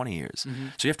 years or 20 years. Mm-hmm.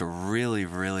 So you have to really,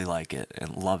 really like it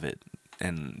and love it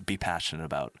and be passionate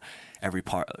about every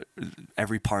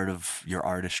part of your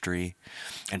artistry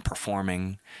and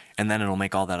performing, and then it'll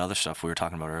make all that other stuff we were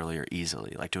talking about earlier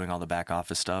easily, like doing all the back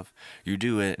office stuff. You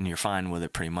do it and you're fine with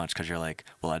it pretty much, because you're like,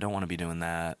 well, I don't want to be doing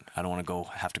that. I don't want to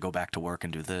have to go back to work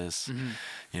and do this,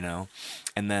 you know?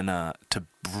 And then to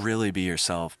really be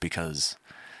yourself, because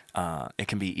it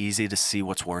can be easy to see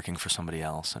what's working for somebody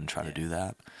else and try to do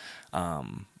that.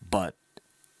 But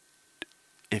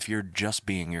if you're just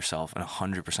being yourself and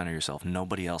 100% of yourself,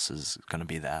 nobody else is going to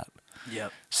be that.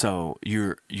 Yep. So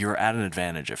you're at an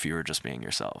advantage if you're just being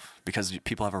yourself, because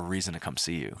people have a reason to come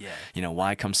see you. Yeah. You know,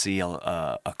 why come see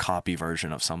a copy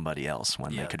version of somebody else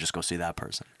when they could just go see that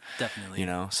person? Definitely. You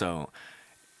know, so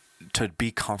to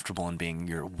be comfortable in being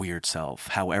your weird self,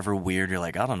 however weird you're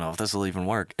like, I don't know if this will even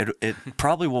work. It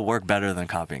probably will work better than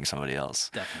copying somebody else.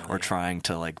 Definitely. Or trying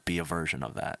to like be a version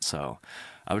of that. So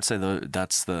I would say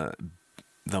that's the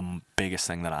biggest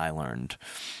thing that I learned,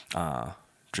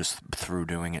 just through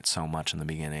doing it so much in the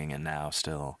beginning and now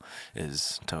still,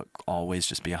 is to always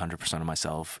just be 100% of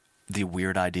myself. The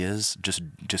weird ideas,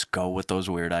 just go with those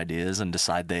weird ideas and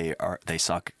decide they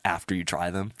suck after you try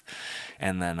them,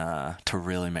 and then to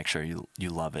really make sure you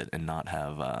love it and not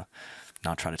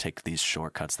try to take these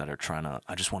shortcuts that are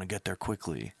I just want to get there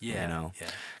quickly. Yeah, you know,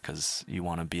 because you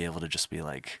want to be able to just be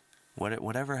like,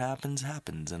 whatever happens,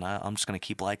 and I'm just going to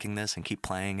keep liking this and keep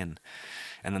playing. And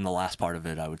then the last part of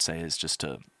it, I would say, is just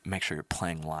to make sure you're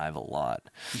playing live a lot.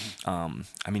 Mm-hmm.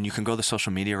 I mean, you can go the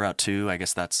social media route too. I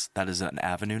guess that is an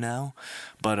avenue now.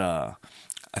 But I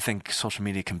think social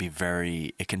media can be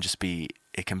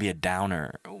it can be a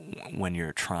downer when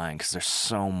you're trying, because there's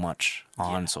so much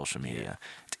on social media.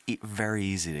 It's very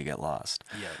easy to get lost.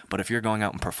 Yeah. But if you're going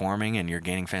out and performing and you're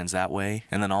gaining fans that way,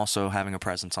 and then also having a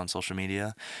presence on social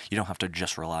media, you don't have to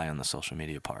just rely on the social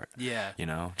media part. Yeah. You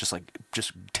know, just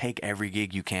take every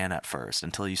gig you can at first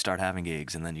until you start having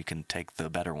gigs, and then you can take the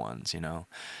better ones, you know.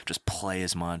 Just play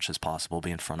as much as possible,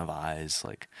 be in front of eyes.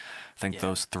 Like, I think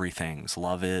those three things: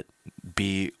 love it,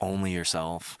 be only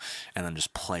yourself, and then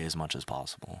just play as much as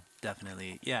possible.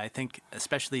 Definitely. Yeah, I think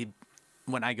especially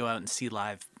when I go out and see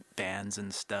live bands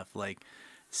and stuff, like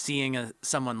seeing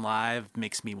someone live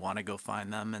makes me want to go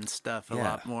find them and stuff a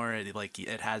lot more.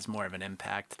 It has more of an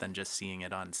impact than just seeing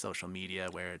it on social media,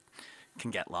 where it can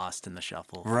get lost in the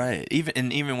shuffle. Right.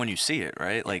 Even when you see it,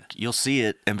 right? Like, you'll see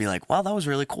it and be like, wow, that was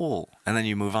really cool. And then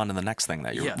you move on to the next thing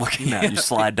that you're looking at. You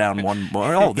slide down one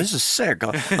more. Oh, this is sick.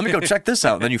 Let me go check this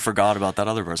out. And then you forgot about that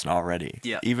other person already.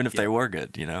 Yeah. Even if they were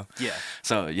good, you know? Yeah.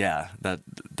 So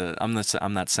I'm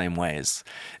that same way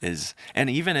and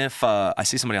even if I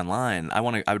see somebody online, I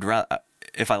would rather,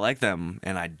 if I like them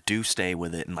and I do stay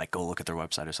with it and like go look at their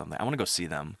website or something, I want to go see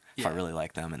them if I really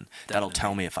like them, and that'll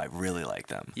tell me if I really like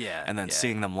them. Yeah. And then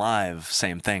seeing them live,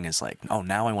 same thing, is like, oh,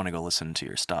 now I want to go listen to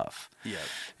your stuff. Yeah.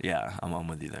 Yeah, I'm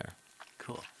with you there.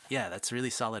 Cool. Yeah, that's really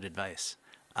solid advice.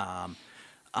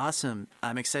 Awesome.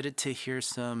 I'm excited to hear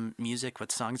some music.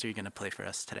 What songs are you going to play for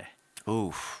us today?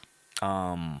 Oof.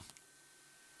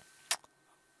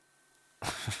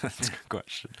 That's a good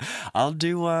question. I'll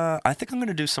do. I think I'm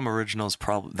gonna do some originals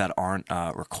that aren't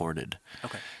recorded.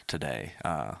 Okay. Today.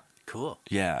 Cool.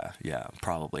 Yeah,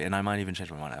 probably. And I might even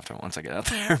change my mind once I get out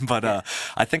there. But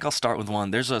I think I'll start with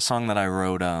one. There's a song that I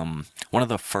wrote. One of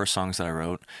the first songs that I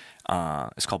wrote.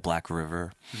 It's called Black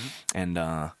River, and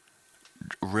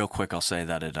real quick, I'll say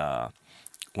that it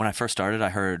when I first started, I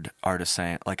heard artists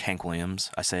saying, like Hank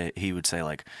Williams, he would say,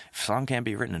 like, if a song can't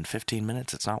be written in 15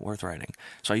 minutes, it's not worth writing.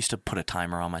 So I used to put a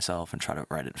timer on myself and try to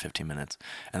write it in 15 minutes.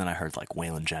 And then I heard, like,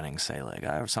 Waylon Jennings say, like,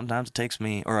 sometimes it takes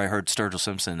me, or I heard Sturgill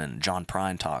Simpson and John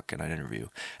Prine talk in an interview.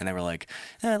 And they were like,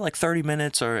 like 30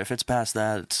 minutes, or if it's past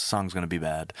that, the song's going to be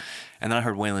bad. And then I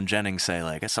heard Waylon Jennings say,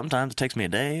 like, sometimes it takes me a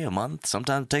day, a month,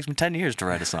 sometimes it takes me 10 years to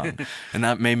write a song. And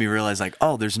that made me realize, like,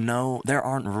 oh, there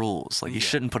aren't rules. Like, you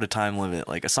shouldn't put a time limit.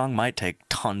 Like, a song might take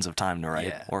tons of time to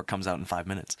write, or it comes out in 5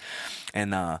 minutes.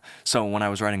 And so when I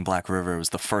was writing Black River, it was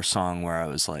the first song where I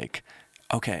was like,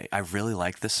 okay, I really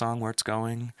like this song where it's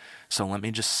going, so let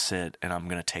me just sit and I'm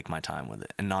going to take my time with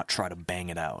it and not try to bang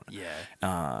it out.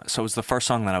 So it was the first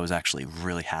song that I was actually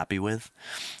really happy with.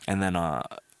 And then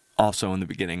also in the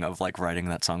beginning of like writing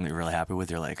that song that you're really happy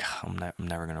with, you're like, I'm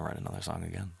never going to write another song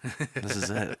again. This is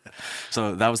it.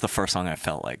 So that was the first song I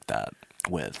felt like that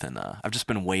with, and I've just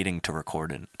been waiting to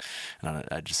record it, and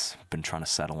I just been trying to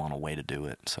settle on a way to do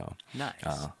it. So nice.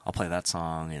 I'll play that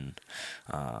song, and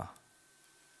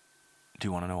do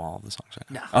you want to know all of the songs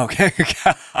right now? No. Okay,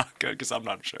 good, because I'm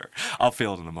not sure. I'll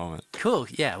feel it in a moment. Cool.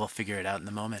 Yeah, we'll figure it out in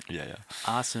the moment. Yeah.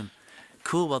 Awesome.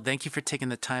 Cool. Well, thank you for taking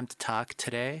the time to talk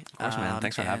today. Of course, man.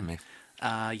 Thanks for having me.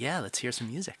 Yeah, let's hear some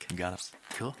music. You got it.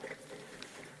 Cool.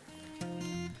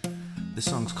 This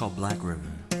song's called Black River.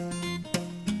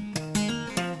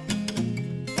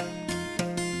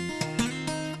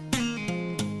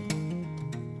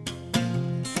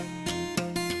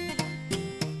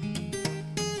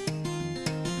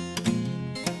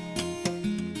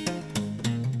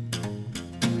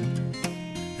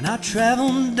 And I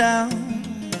traveled down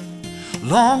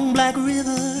long Black River,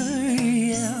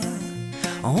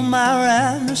 on my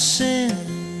ride to sin.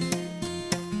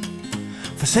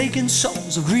 Forsaken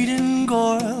souls of greed and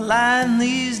gore line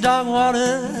these dark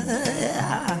waters,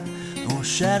 or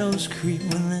shadows creep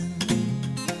within.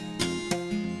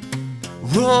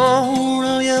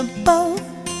 Roll your boat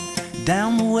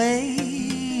down the way,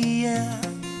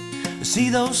 see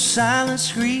those silent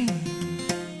screams.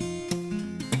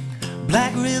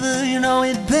 Black River, you know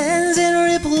it bends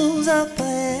and ripples up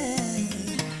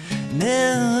ahead,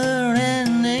 never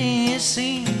ending it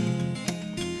seems.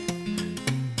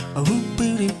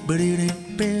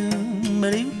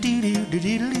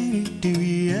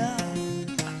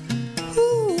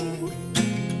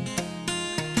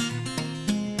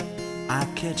 I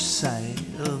catch sight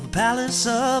of a palace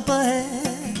up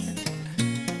ahead,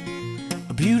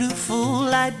 a beautiful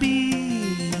light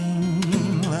beam,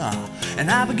 and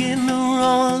I begin to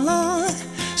roll along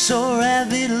so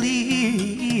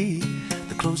rapidly.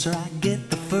 The closer I get,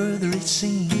 the further it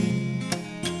seems.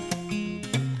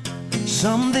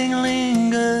 Something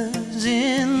lingers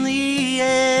in the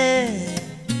air,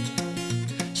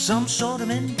 some sort of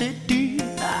entity.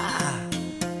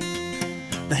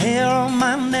 The hair on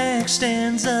my neck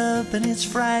stands up and it's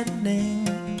frightening,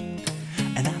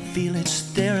 and I feel it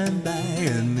staring back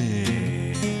at me.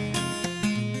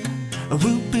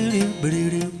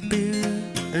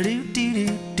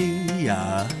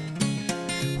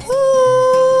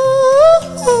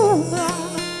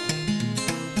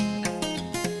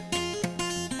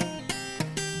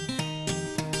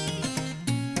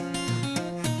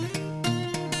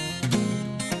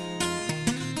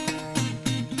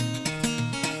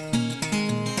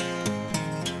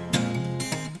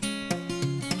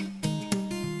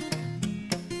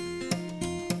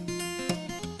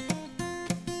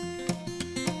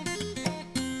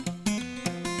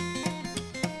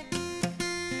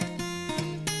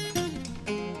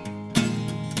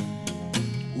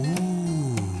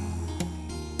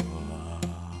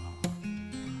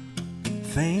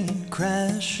 Faint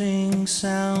crashing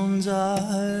sounds are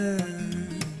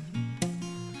heard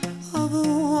of a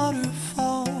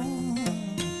waterfall,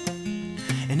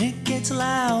 and it gets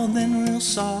loud then real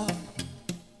soft.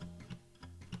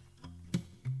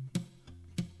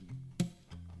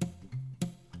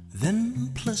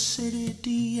 Then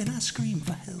placidity, and I scream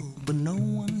for help, but no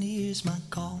one hears my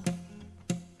call.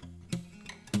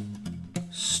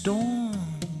 Storm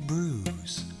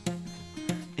brews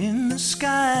in the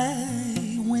sky,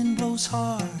 wind blows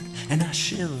hard and I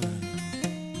shiver.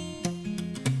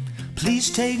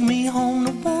 Please take me home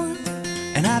to warmth,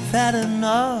 and I've had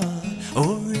enough.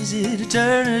 Or is it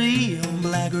eternity on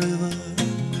Black River?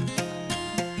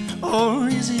 Or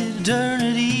is it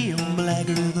eternity on Black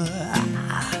River?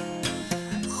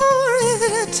 Or is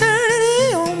it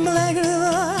eternity on Black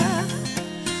River?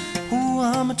 Oh,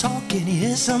 I'm talking,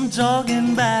 yes, I'm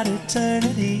talking about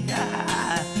eternity.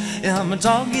 I'm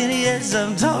talking, yes,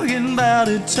 I'm talking about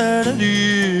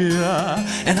eternity.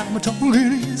 And I'm talking,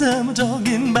 yes, I'm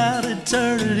talking about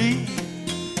eternity.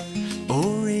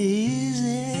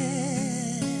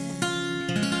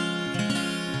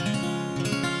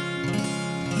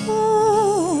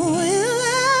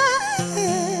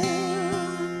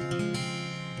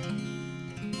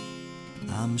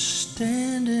 I'm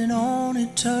standing on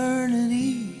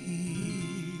eternity,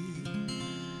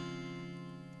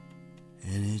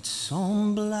 and it's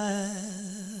on black.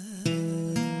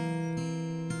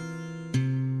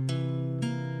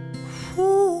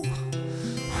 Ooh,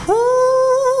 ooh,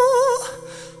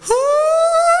 ooh.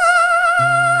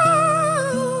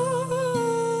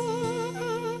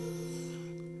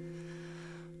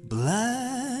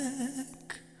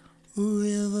 Black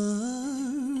River.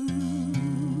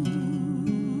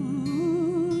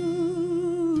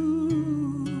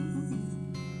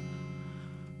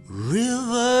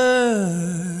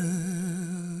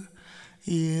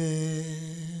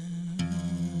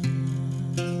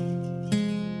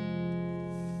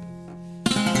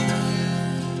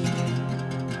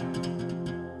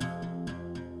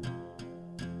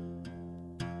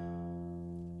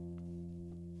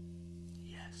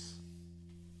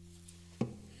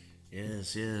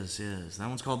 Yes. That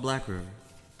one's called Black River.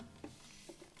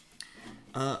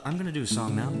 I'm gonna do a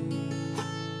song now.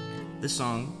 This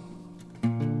song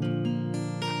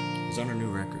is on our new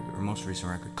record, our most recent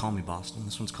record, Call Me Boston.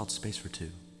 This one's called Space for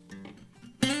Two.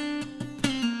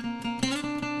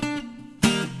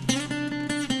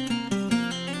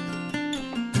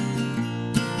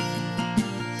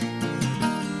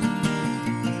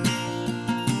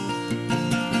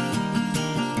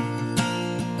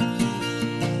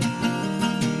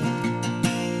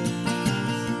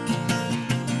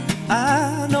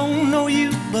 I don't know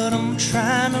you, but I'm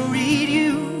trying to read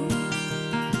you.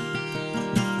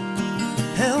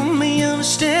 Help me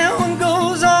understand what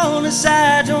goes on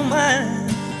inside your mind.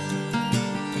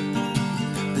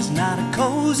 There's not a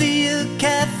cozier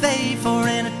cafe for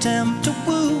an attempt to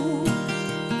woo.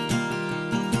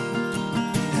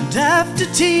 And after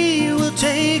tea we'll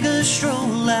take a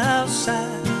stroll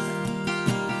outside,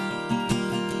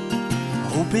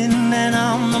 hoping that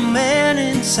I'm the man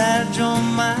inside your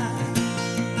mind.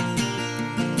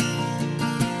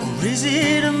 Or is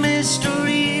it a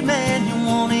mystery, man, you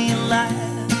want in your life?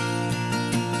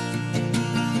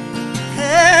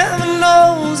 Heaven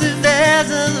knows if there's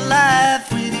a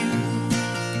life with you.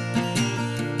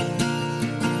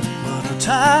 But on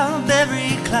top of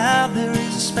every cloud there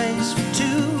is a space for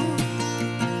two.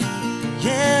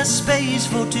 Yeah, space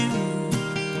for two.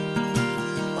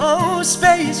 Oh,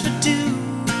 space for two.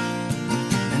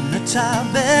 And the top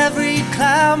of every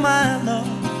cloud, my love,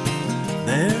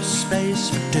 there's space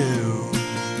for two.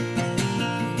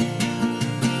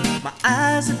 My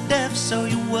eyes are deaf, so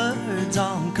your words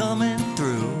aren't coming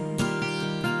through.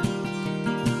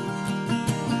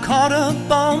 I'm caught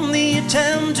up on the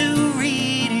attempt to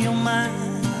read your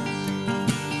mind,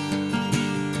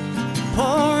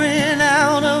 pouring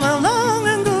out of how long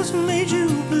ago's made you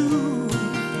blue.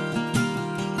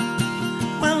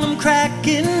 Well, I'm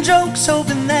cracking jokes,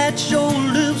 hoping that your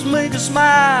lips make a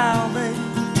smile, babe.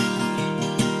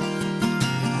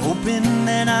 Hoping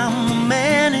that I'm the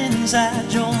man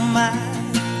inside your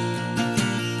mind.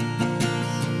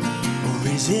 Or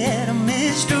is it a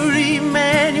mystery,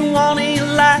 man, you want in your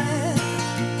life?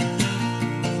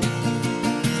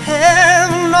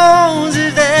 Heaven knows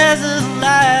if there's a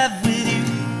life with you.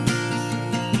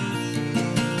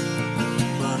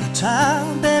 But on top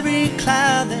of every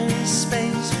cloud there's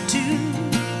space for two.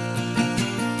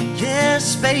 Yeah,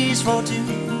 space for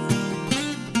two.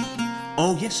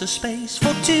 Oh yes, a space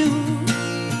for two.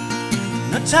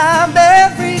 On top of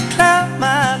every cloud,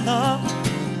 my love,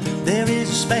 there is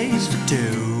a space for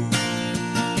two.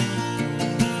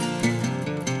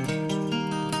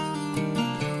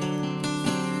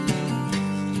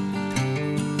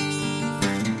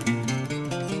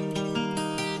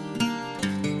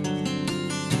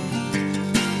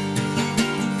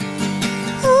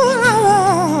 Ooh, I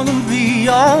wanna be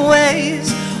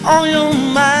always on your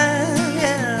mind,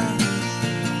 yeah.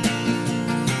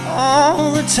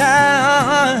 All the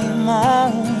time,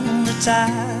 all the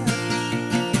time.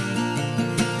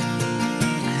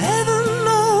 Heaven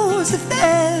knows if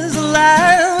there's a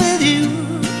life with you.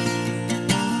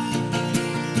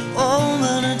 Oh,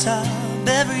 but on top of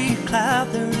every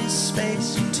cloud there is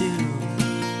space for two.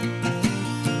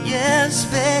 Yeah,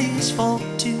 space for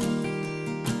two.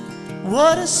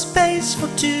 What a space for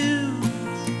two.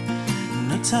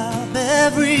 On top of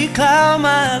every cloud,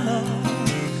 my love,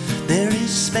 there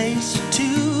is space for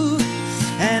two.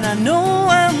 And I know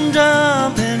I'm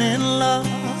jumping in love.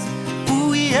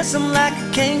 Ooh, yes, I'm like a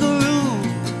kangaroo.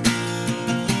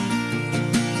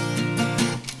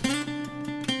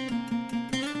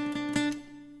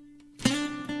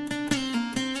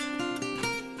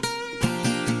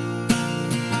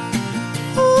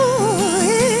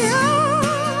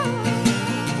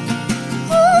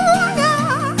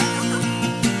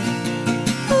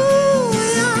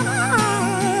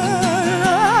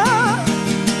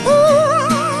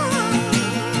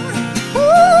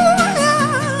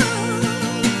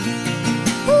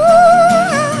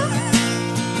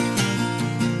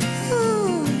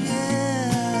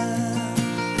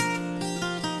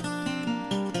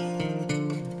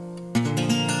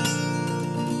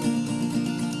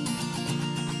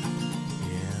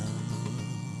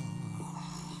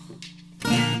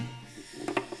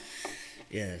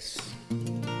 Yes.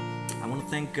 I want to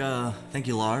thank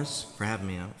you, Lars, for having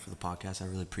me out for the podcast. I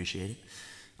really appreciate it.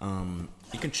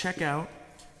 You can check out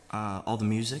all the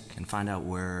music and find out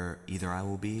where either I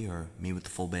will be or me with the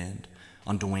full band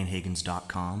on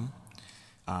DwayneHaggins.com.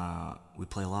 We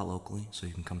play a lot locally, so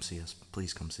you can come see us.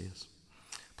 Please come see us.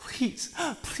 Please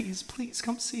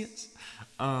come see us.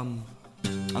 I'm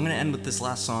going to end with this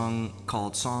last song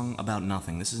called Song About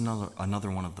Nothing. This is another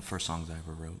one of the first songs I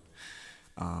ever wrote.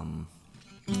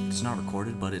 It's not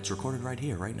recorded, but it's recorded right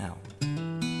here, right now.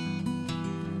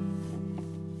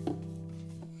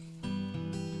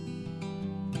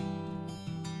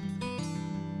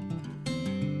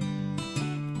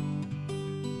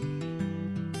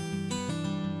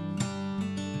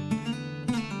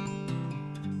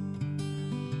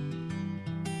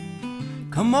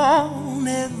 Come on,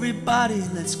 everybody,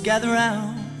 let's gather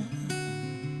round.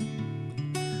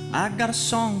 I got a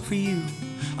song for you,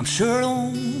 I'm sure it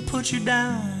won't put you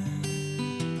down.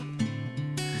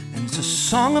 And it's a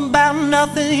song about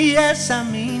nothing, yes, I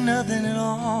mean nothing at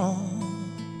all.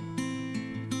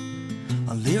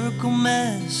 A lyrical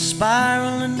mess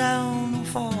spiraling down the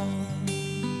fall.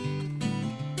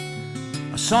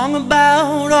 A song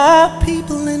about all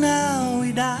people and how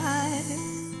we die.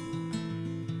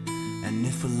 And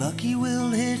if we're lucky, we'll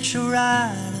hitch a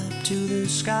ride up to the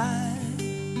sky.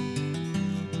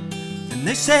 And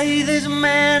they say there's a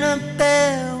man up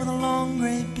there with a long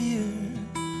gray beard,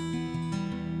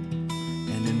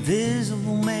 an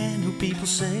invisible man who people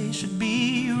say should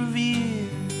be revered.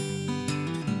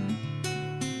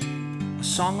 A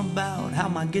song about how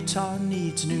my guitar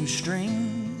needs new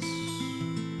strings,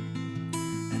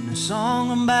 and a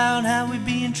song about how we'd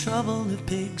be in trouble if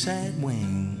pigs had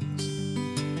wings.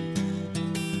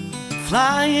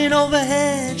 Flying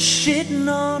overhead, shitting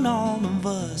on all of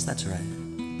us, that's right.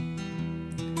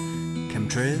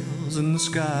 Chemtrails in the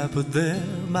sky put there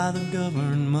by the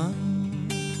government.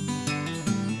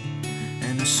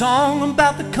 And a song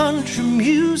about the country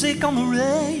music on the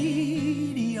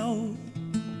radio.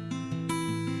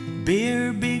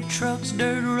 Beer, big trucks,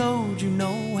 dirt roads, you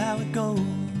know how it goes.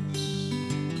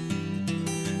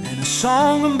 And a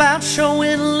song about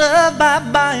showing love by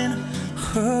buying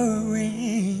her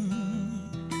ring.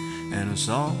 And a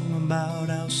song about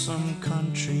how some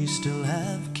countries still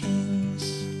have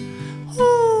kings.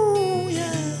 Ooh, yeah.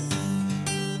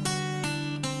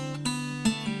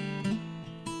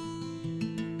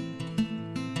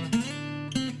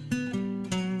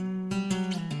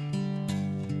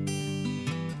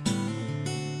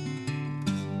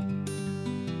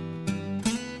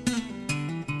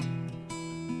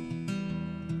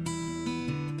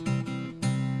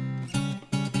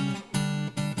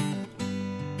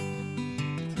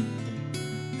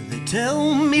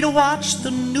 Tell me to watch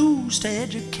the news to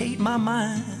educate my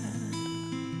mind.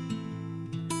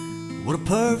 What a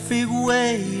perfect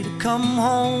way to come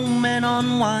home and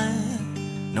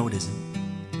unwind. No, it isn't.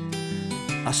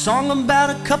 A song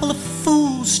about a couple of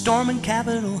fools storming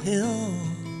Capitol Hill.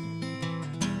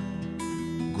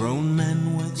 Grown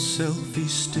men with selfie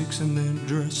sticks and they're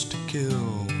dressed to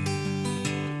kill.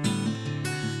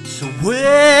 So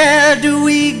where do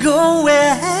we go?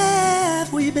 Where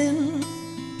have we been?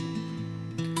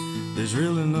 There's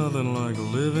really nothing like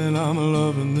living, I'm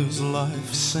loving this life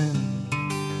of sin.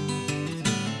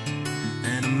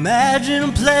 And imagine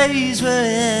a place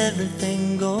where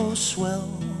everything goes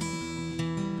swell.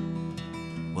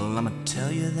 Well, I'ma tell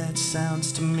you, that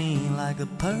sounds to me like the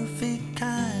perfect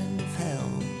kind of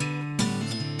hell.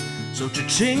 So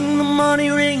cha-ching, the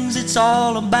money rings, it's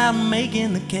all about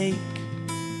making the cake.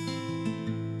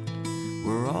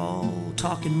 We're all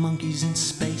talking monkeys in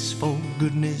space, for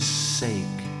goodness sake.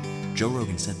 Joe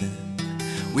Rogan said that.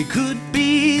 We could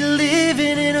be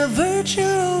living in a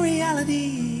virtual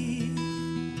reality.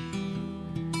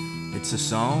 It's a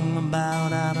song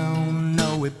about, I don't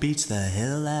know, it beats the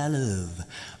hell out of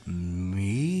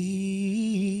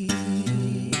me.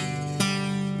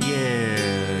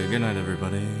 Yeah, good night,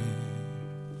 everybody.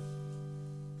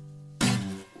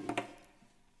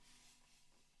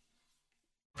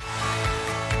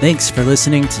 Thanks for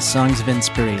listening to Songs of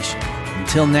Inspiration.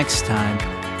 Until next time,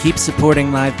 keep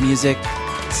supporting live music,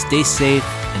 stay safe,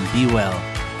 and be well.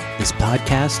 This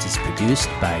podcast is produced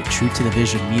by True to the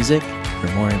Vision Music. For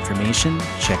more information,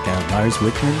 check out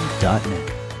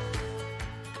larswickman.net.